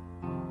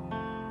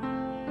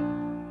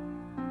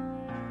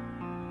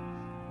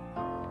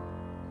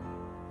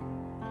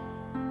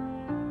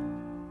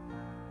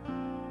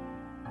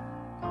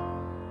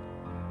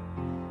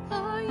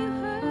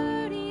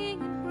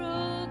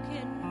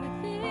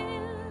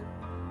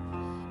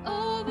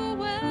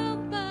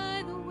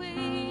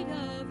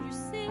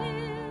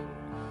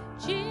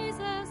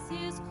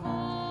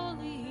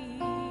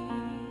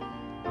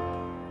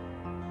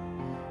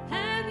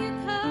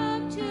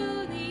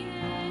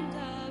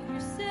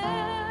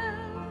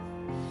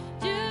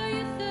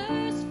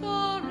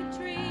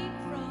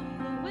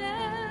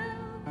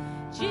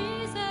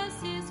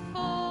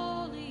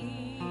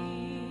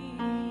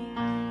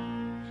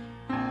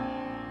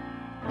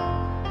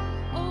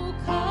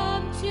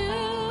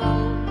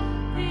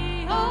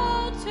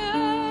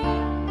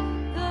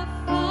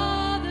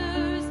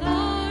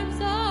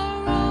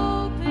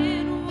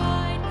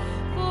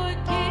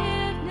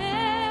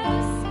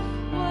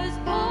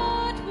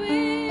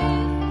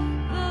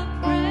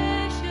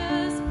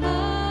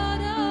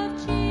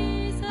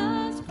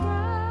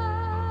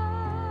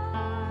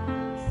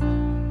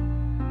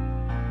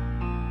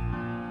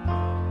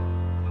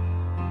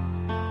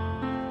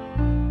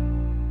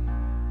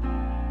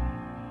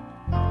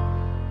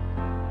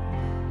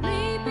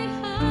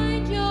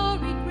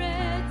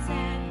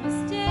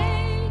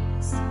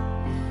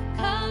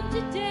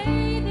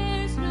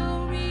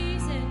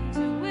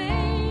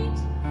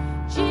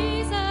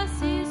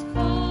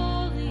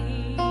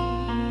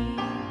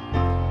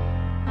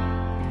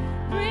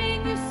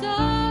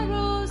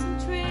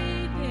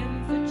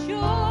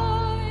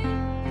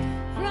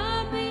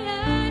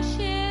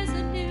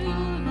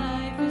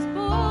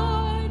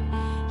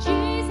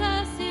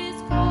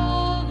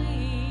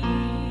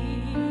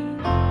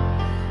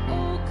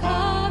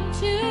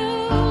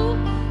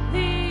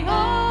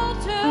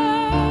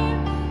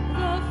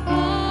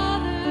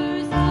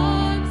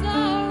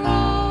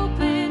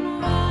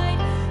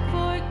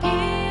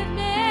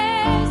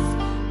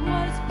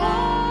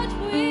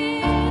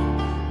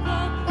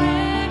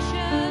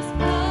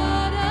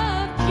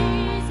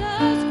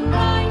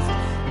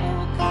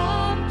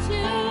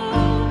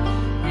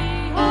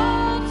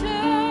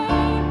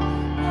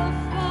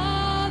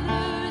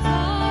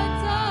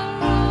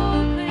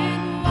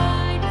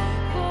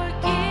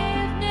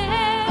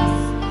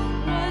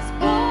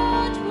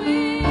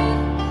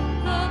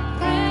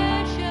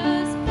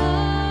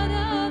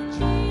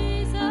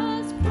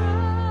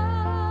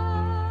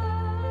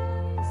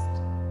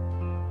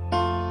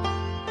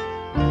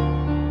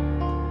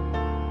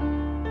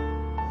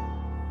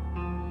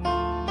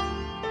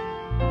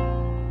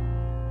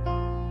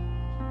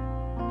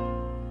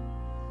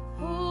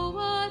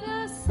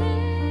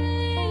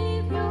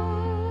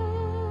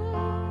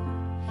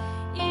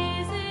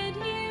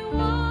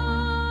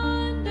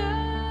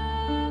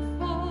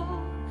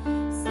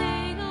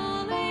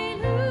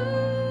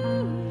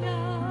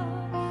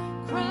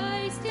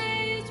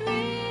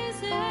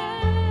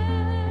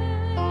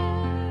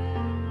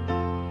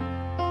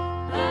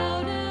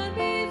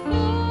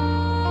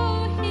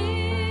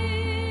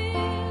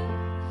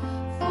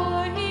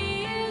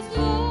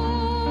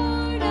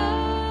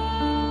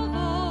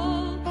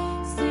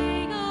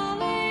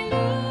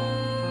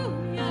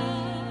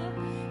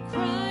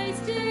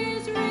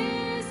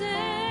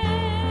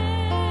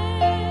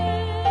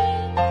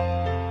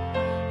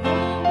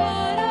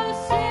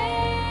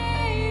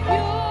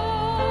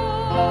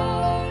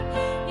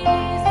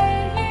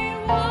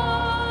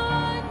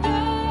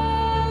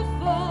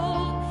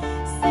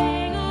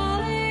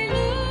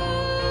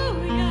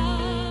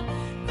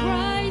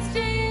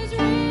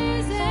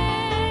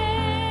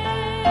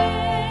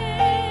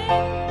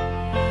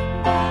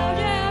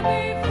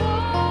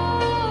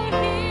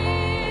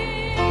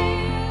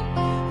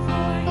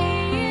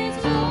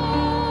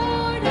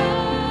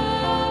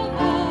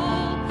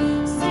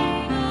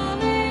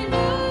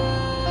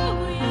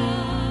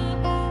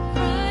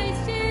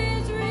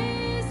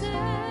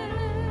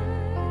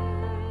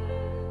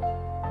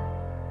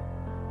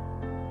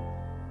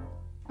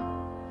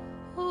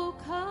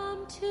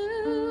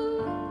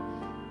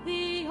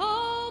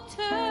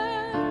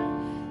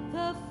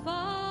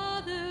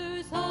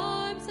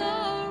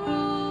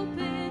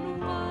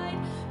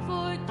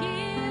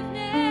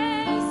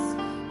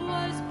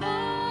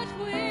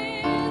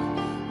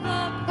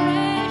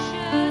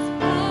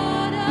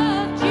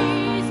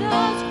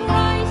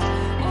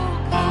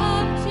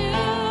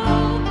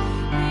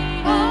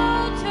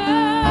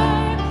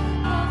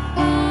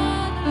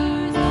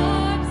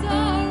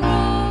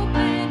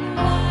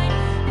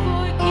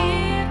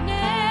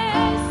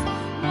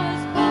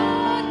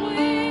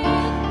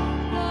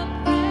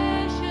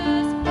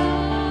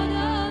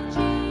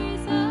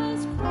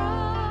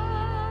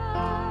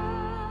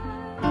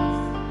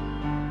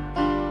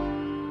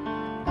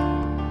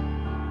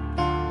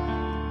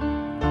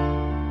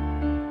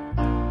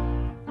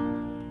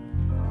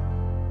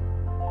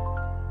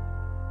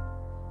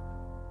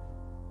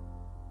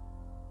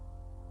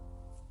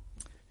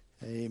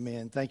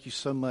 Amen. Thank you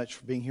so much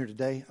for being here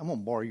today. I'm going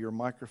to borrow your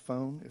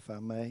microphone, if I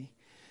may.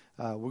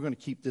 We're going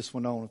to keep this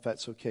one on, if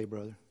that's okay,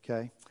 brother.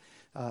 Okay.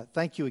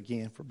 Thank you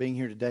again for being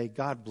here today.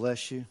 God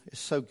bless you. It's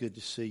so good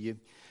to see you.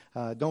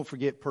 Don't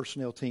forget,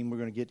 personnel team, we're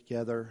going to get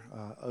together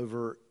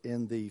over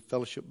in the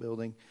fellowship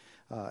building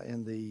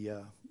in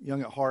the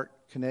Young at Heart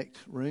Connect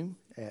room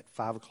at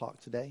 5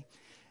 o'clock today.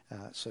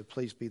 So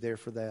please be there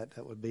for that.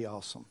 That would be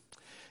awesome.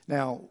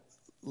 Now,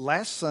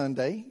 last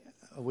Sunday,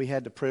 we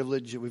had the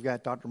privilege, we've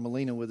got Dr.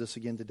 Molina with us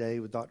again today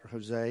with Dr.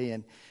 Jose,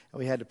 and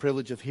we had the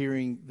privilege of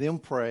hearing them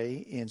pray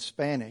in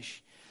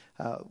Spanish.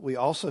 We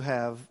also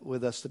have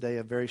with us today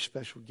a very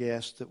special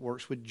guest that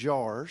works with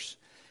JARS.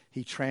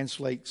 He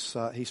translates,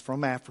 he's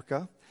from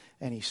Africa,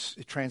 and he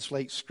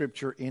translates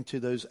Scripture into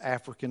those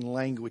African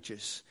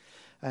languages.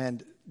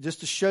 And just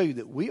to show you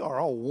that we are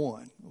all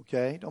one,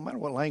 okay? Don't matter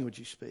what language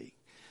you speak.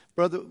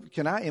 Brother,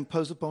 can I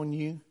impose upon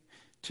you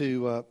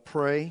to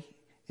pray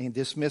and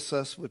dismiss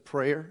us with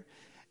prayer?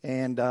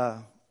 And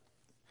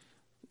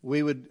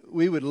we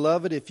would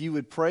love it if you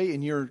would pray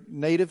in your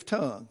native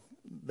tongue.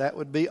 That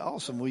would be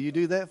awesome. Will you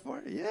do that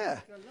for me? Yeah.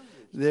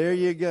 There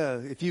you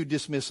go. If you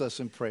dismiss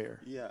us in prayer.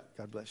 Yeah.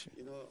 God bless you.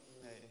 You know,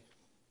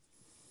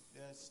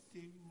 there's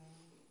still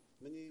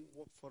many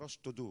work for us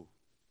to do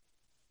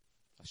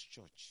as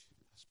church.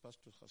 As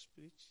pastor has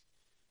preached,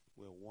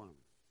 we're one,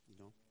 you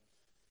know.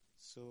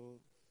 So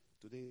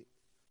today,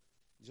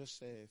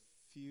 just a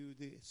few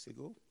days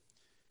ago,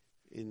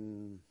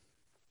 in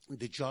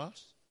the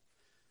JARS,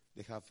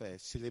 they have a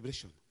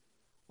celebration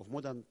of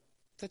more than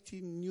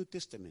 30 New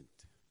Testament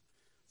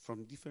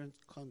from different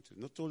countries,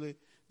 not only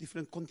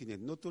different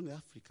continents, not only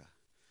Africa,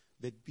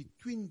 but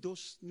between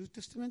those New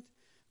Testament,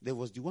 there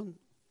was the one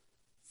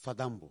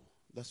Fadambo.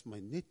 That's my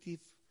native,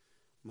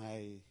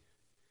 my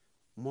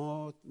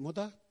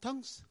mother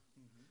tongues.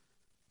 Mm-hmm.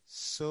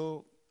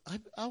 So I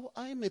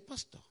am a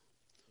pastor.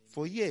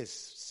 For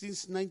years,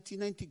 since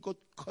 1990, God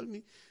called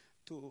me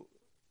to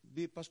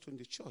be a pastor in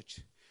the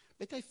church.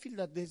 But I feel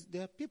that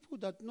there are people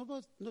that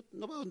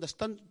nobody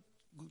understand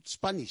good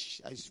Spanish.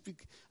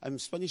 I'm a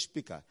Spanish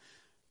speaker.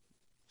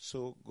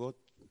 So God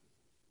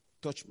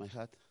touched my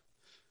heart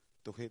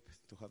to help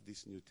to have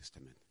this New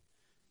Testament.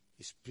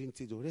 It's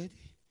printed already.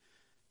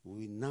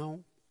 We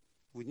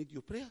need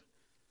your prayer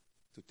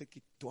to take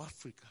it to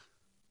Africa.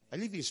 I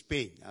live in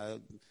Spain, a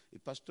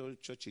pastoral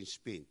church in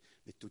Spain,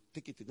 but to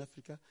take it in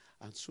Africa,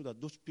 and so that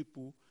those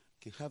people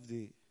can have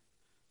their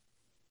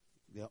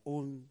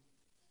own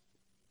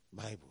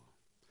Bible.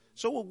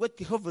 So we'll get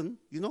to heaven,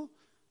 you know,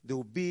 there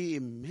will be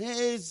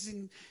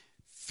amazing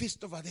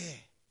feast over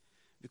there.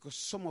 Because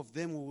some of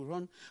them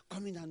will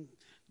come in and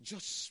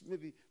just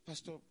maybe,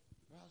 Pastor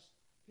Ross,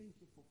 thank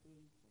you for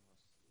praying for us.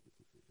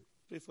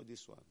 Pray for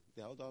this one.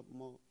 There are other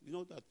more, you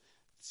know that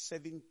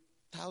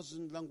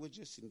 7,000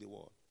 languages in the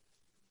world.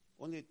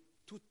 Only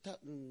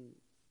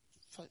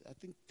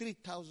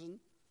 3,000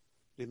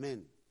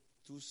 remain.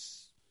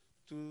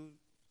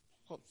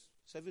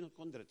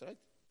 700, right?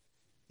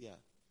 Yeah.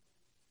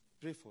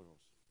 Pray for us.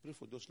 Pray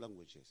for those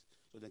languages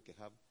so they can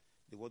have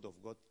the word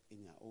of God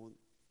in their own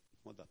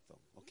mother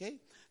tongue. Okay?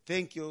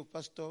 Thank you,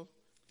 Pastor.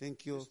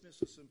 Thank you.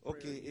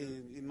 Okay,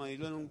 in my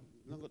language.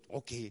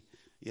 Okay,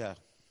 yeah.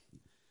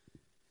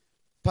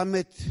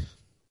 Pamet,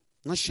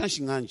 na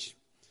change nganji.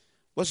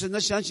 Você na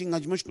change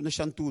nganji mas kuna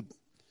chantudo.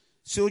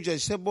 Se hoje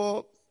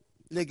sebo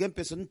legem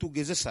person tu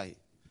geze sai.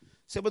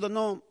 Sebo da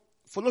no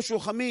follow show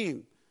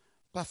khamim.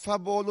 Pa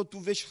fabo lo tu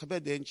vesh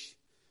khabedench.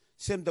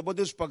 Sem da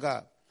bodes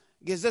paga.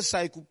 Geze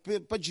sai ku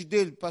pa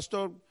jidel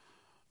Pastor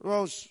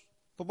Rose.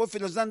 Pabo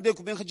filazande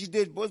ku ben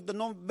khajidel bo da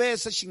no be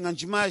sa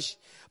shinganji mas.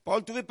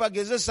 Paul tu ve pa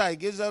geze sai,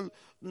 geze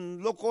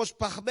Locust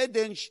pa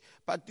khabedench,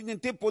 pa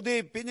tinente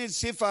poder pene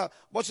sefa,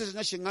 bo se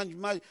na shinganji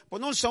mas. Po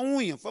non sa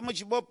unha, fama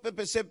chibo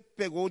PPC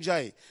pegou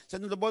jai. Se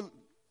no bo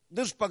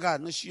Deus pagar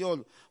na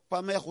shiol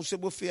pa me khuse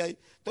bo fiai.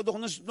 Todo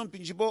não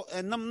pinjibo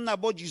nam na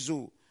bo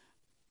jizu.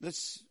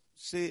 Let's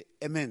say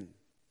amen.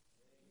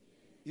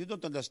 You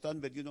don't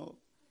understand, but you know,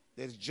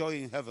 there's joy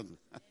in heaven.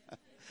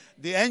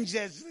 The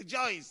angels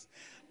rejoice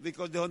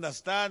because they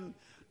understand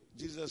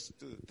Jesus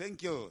too.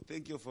 Thank you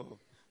for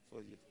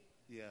you.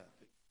 Yeah.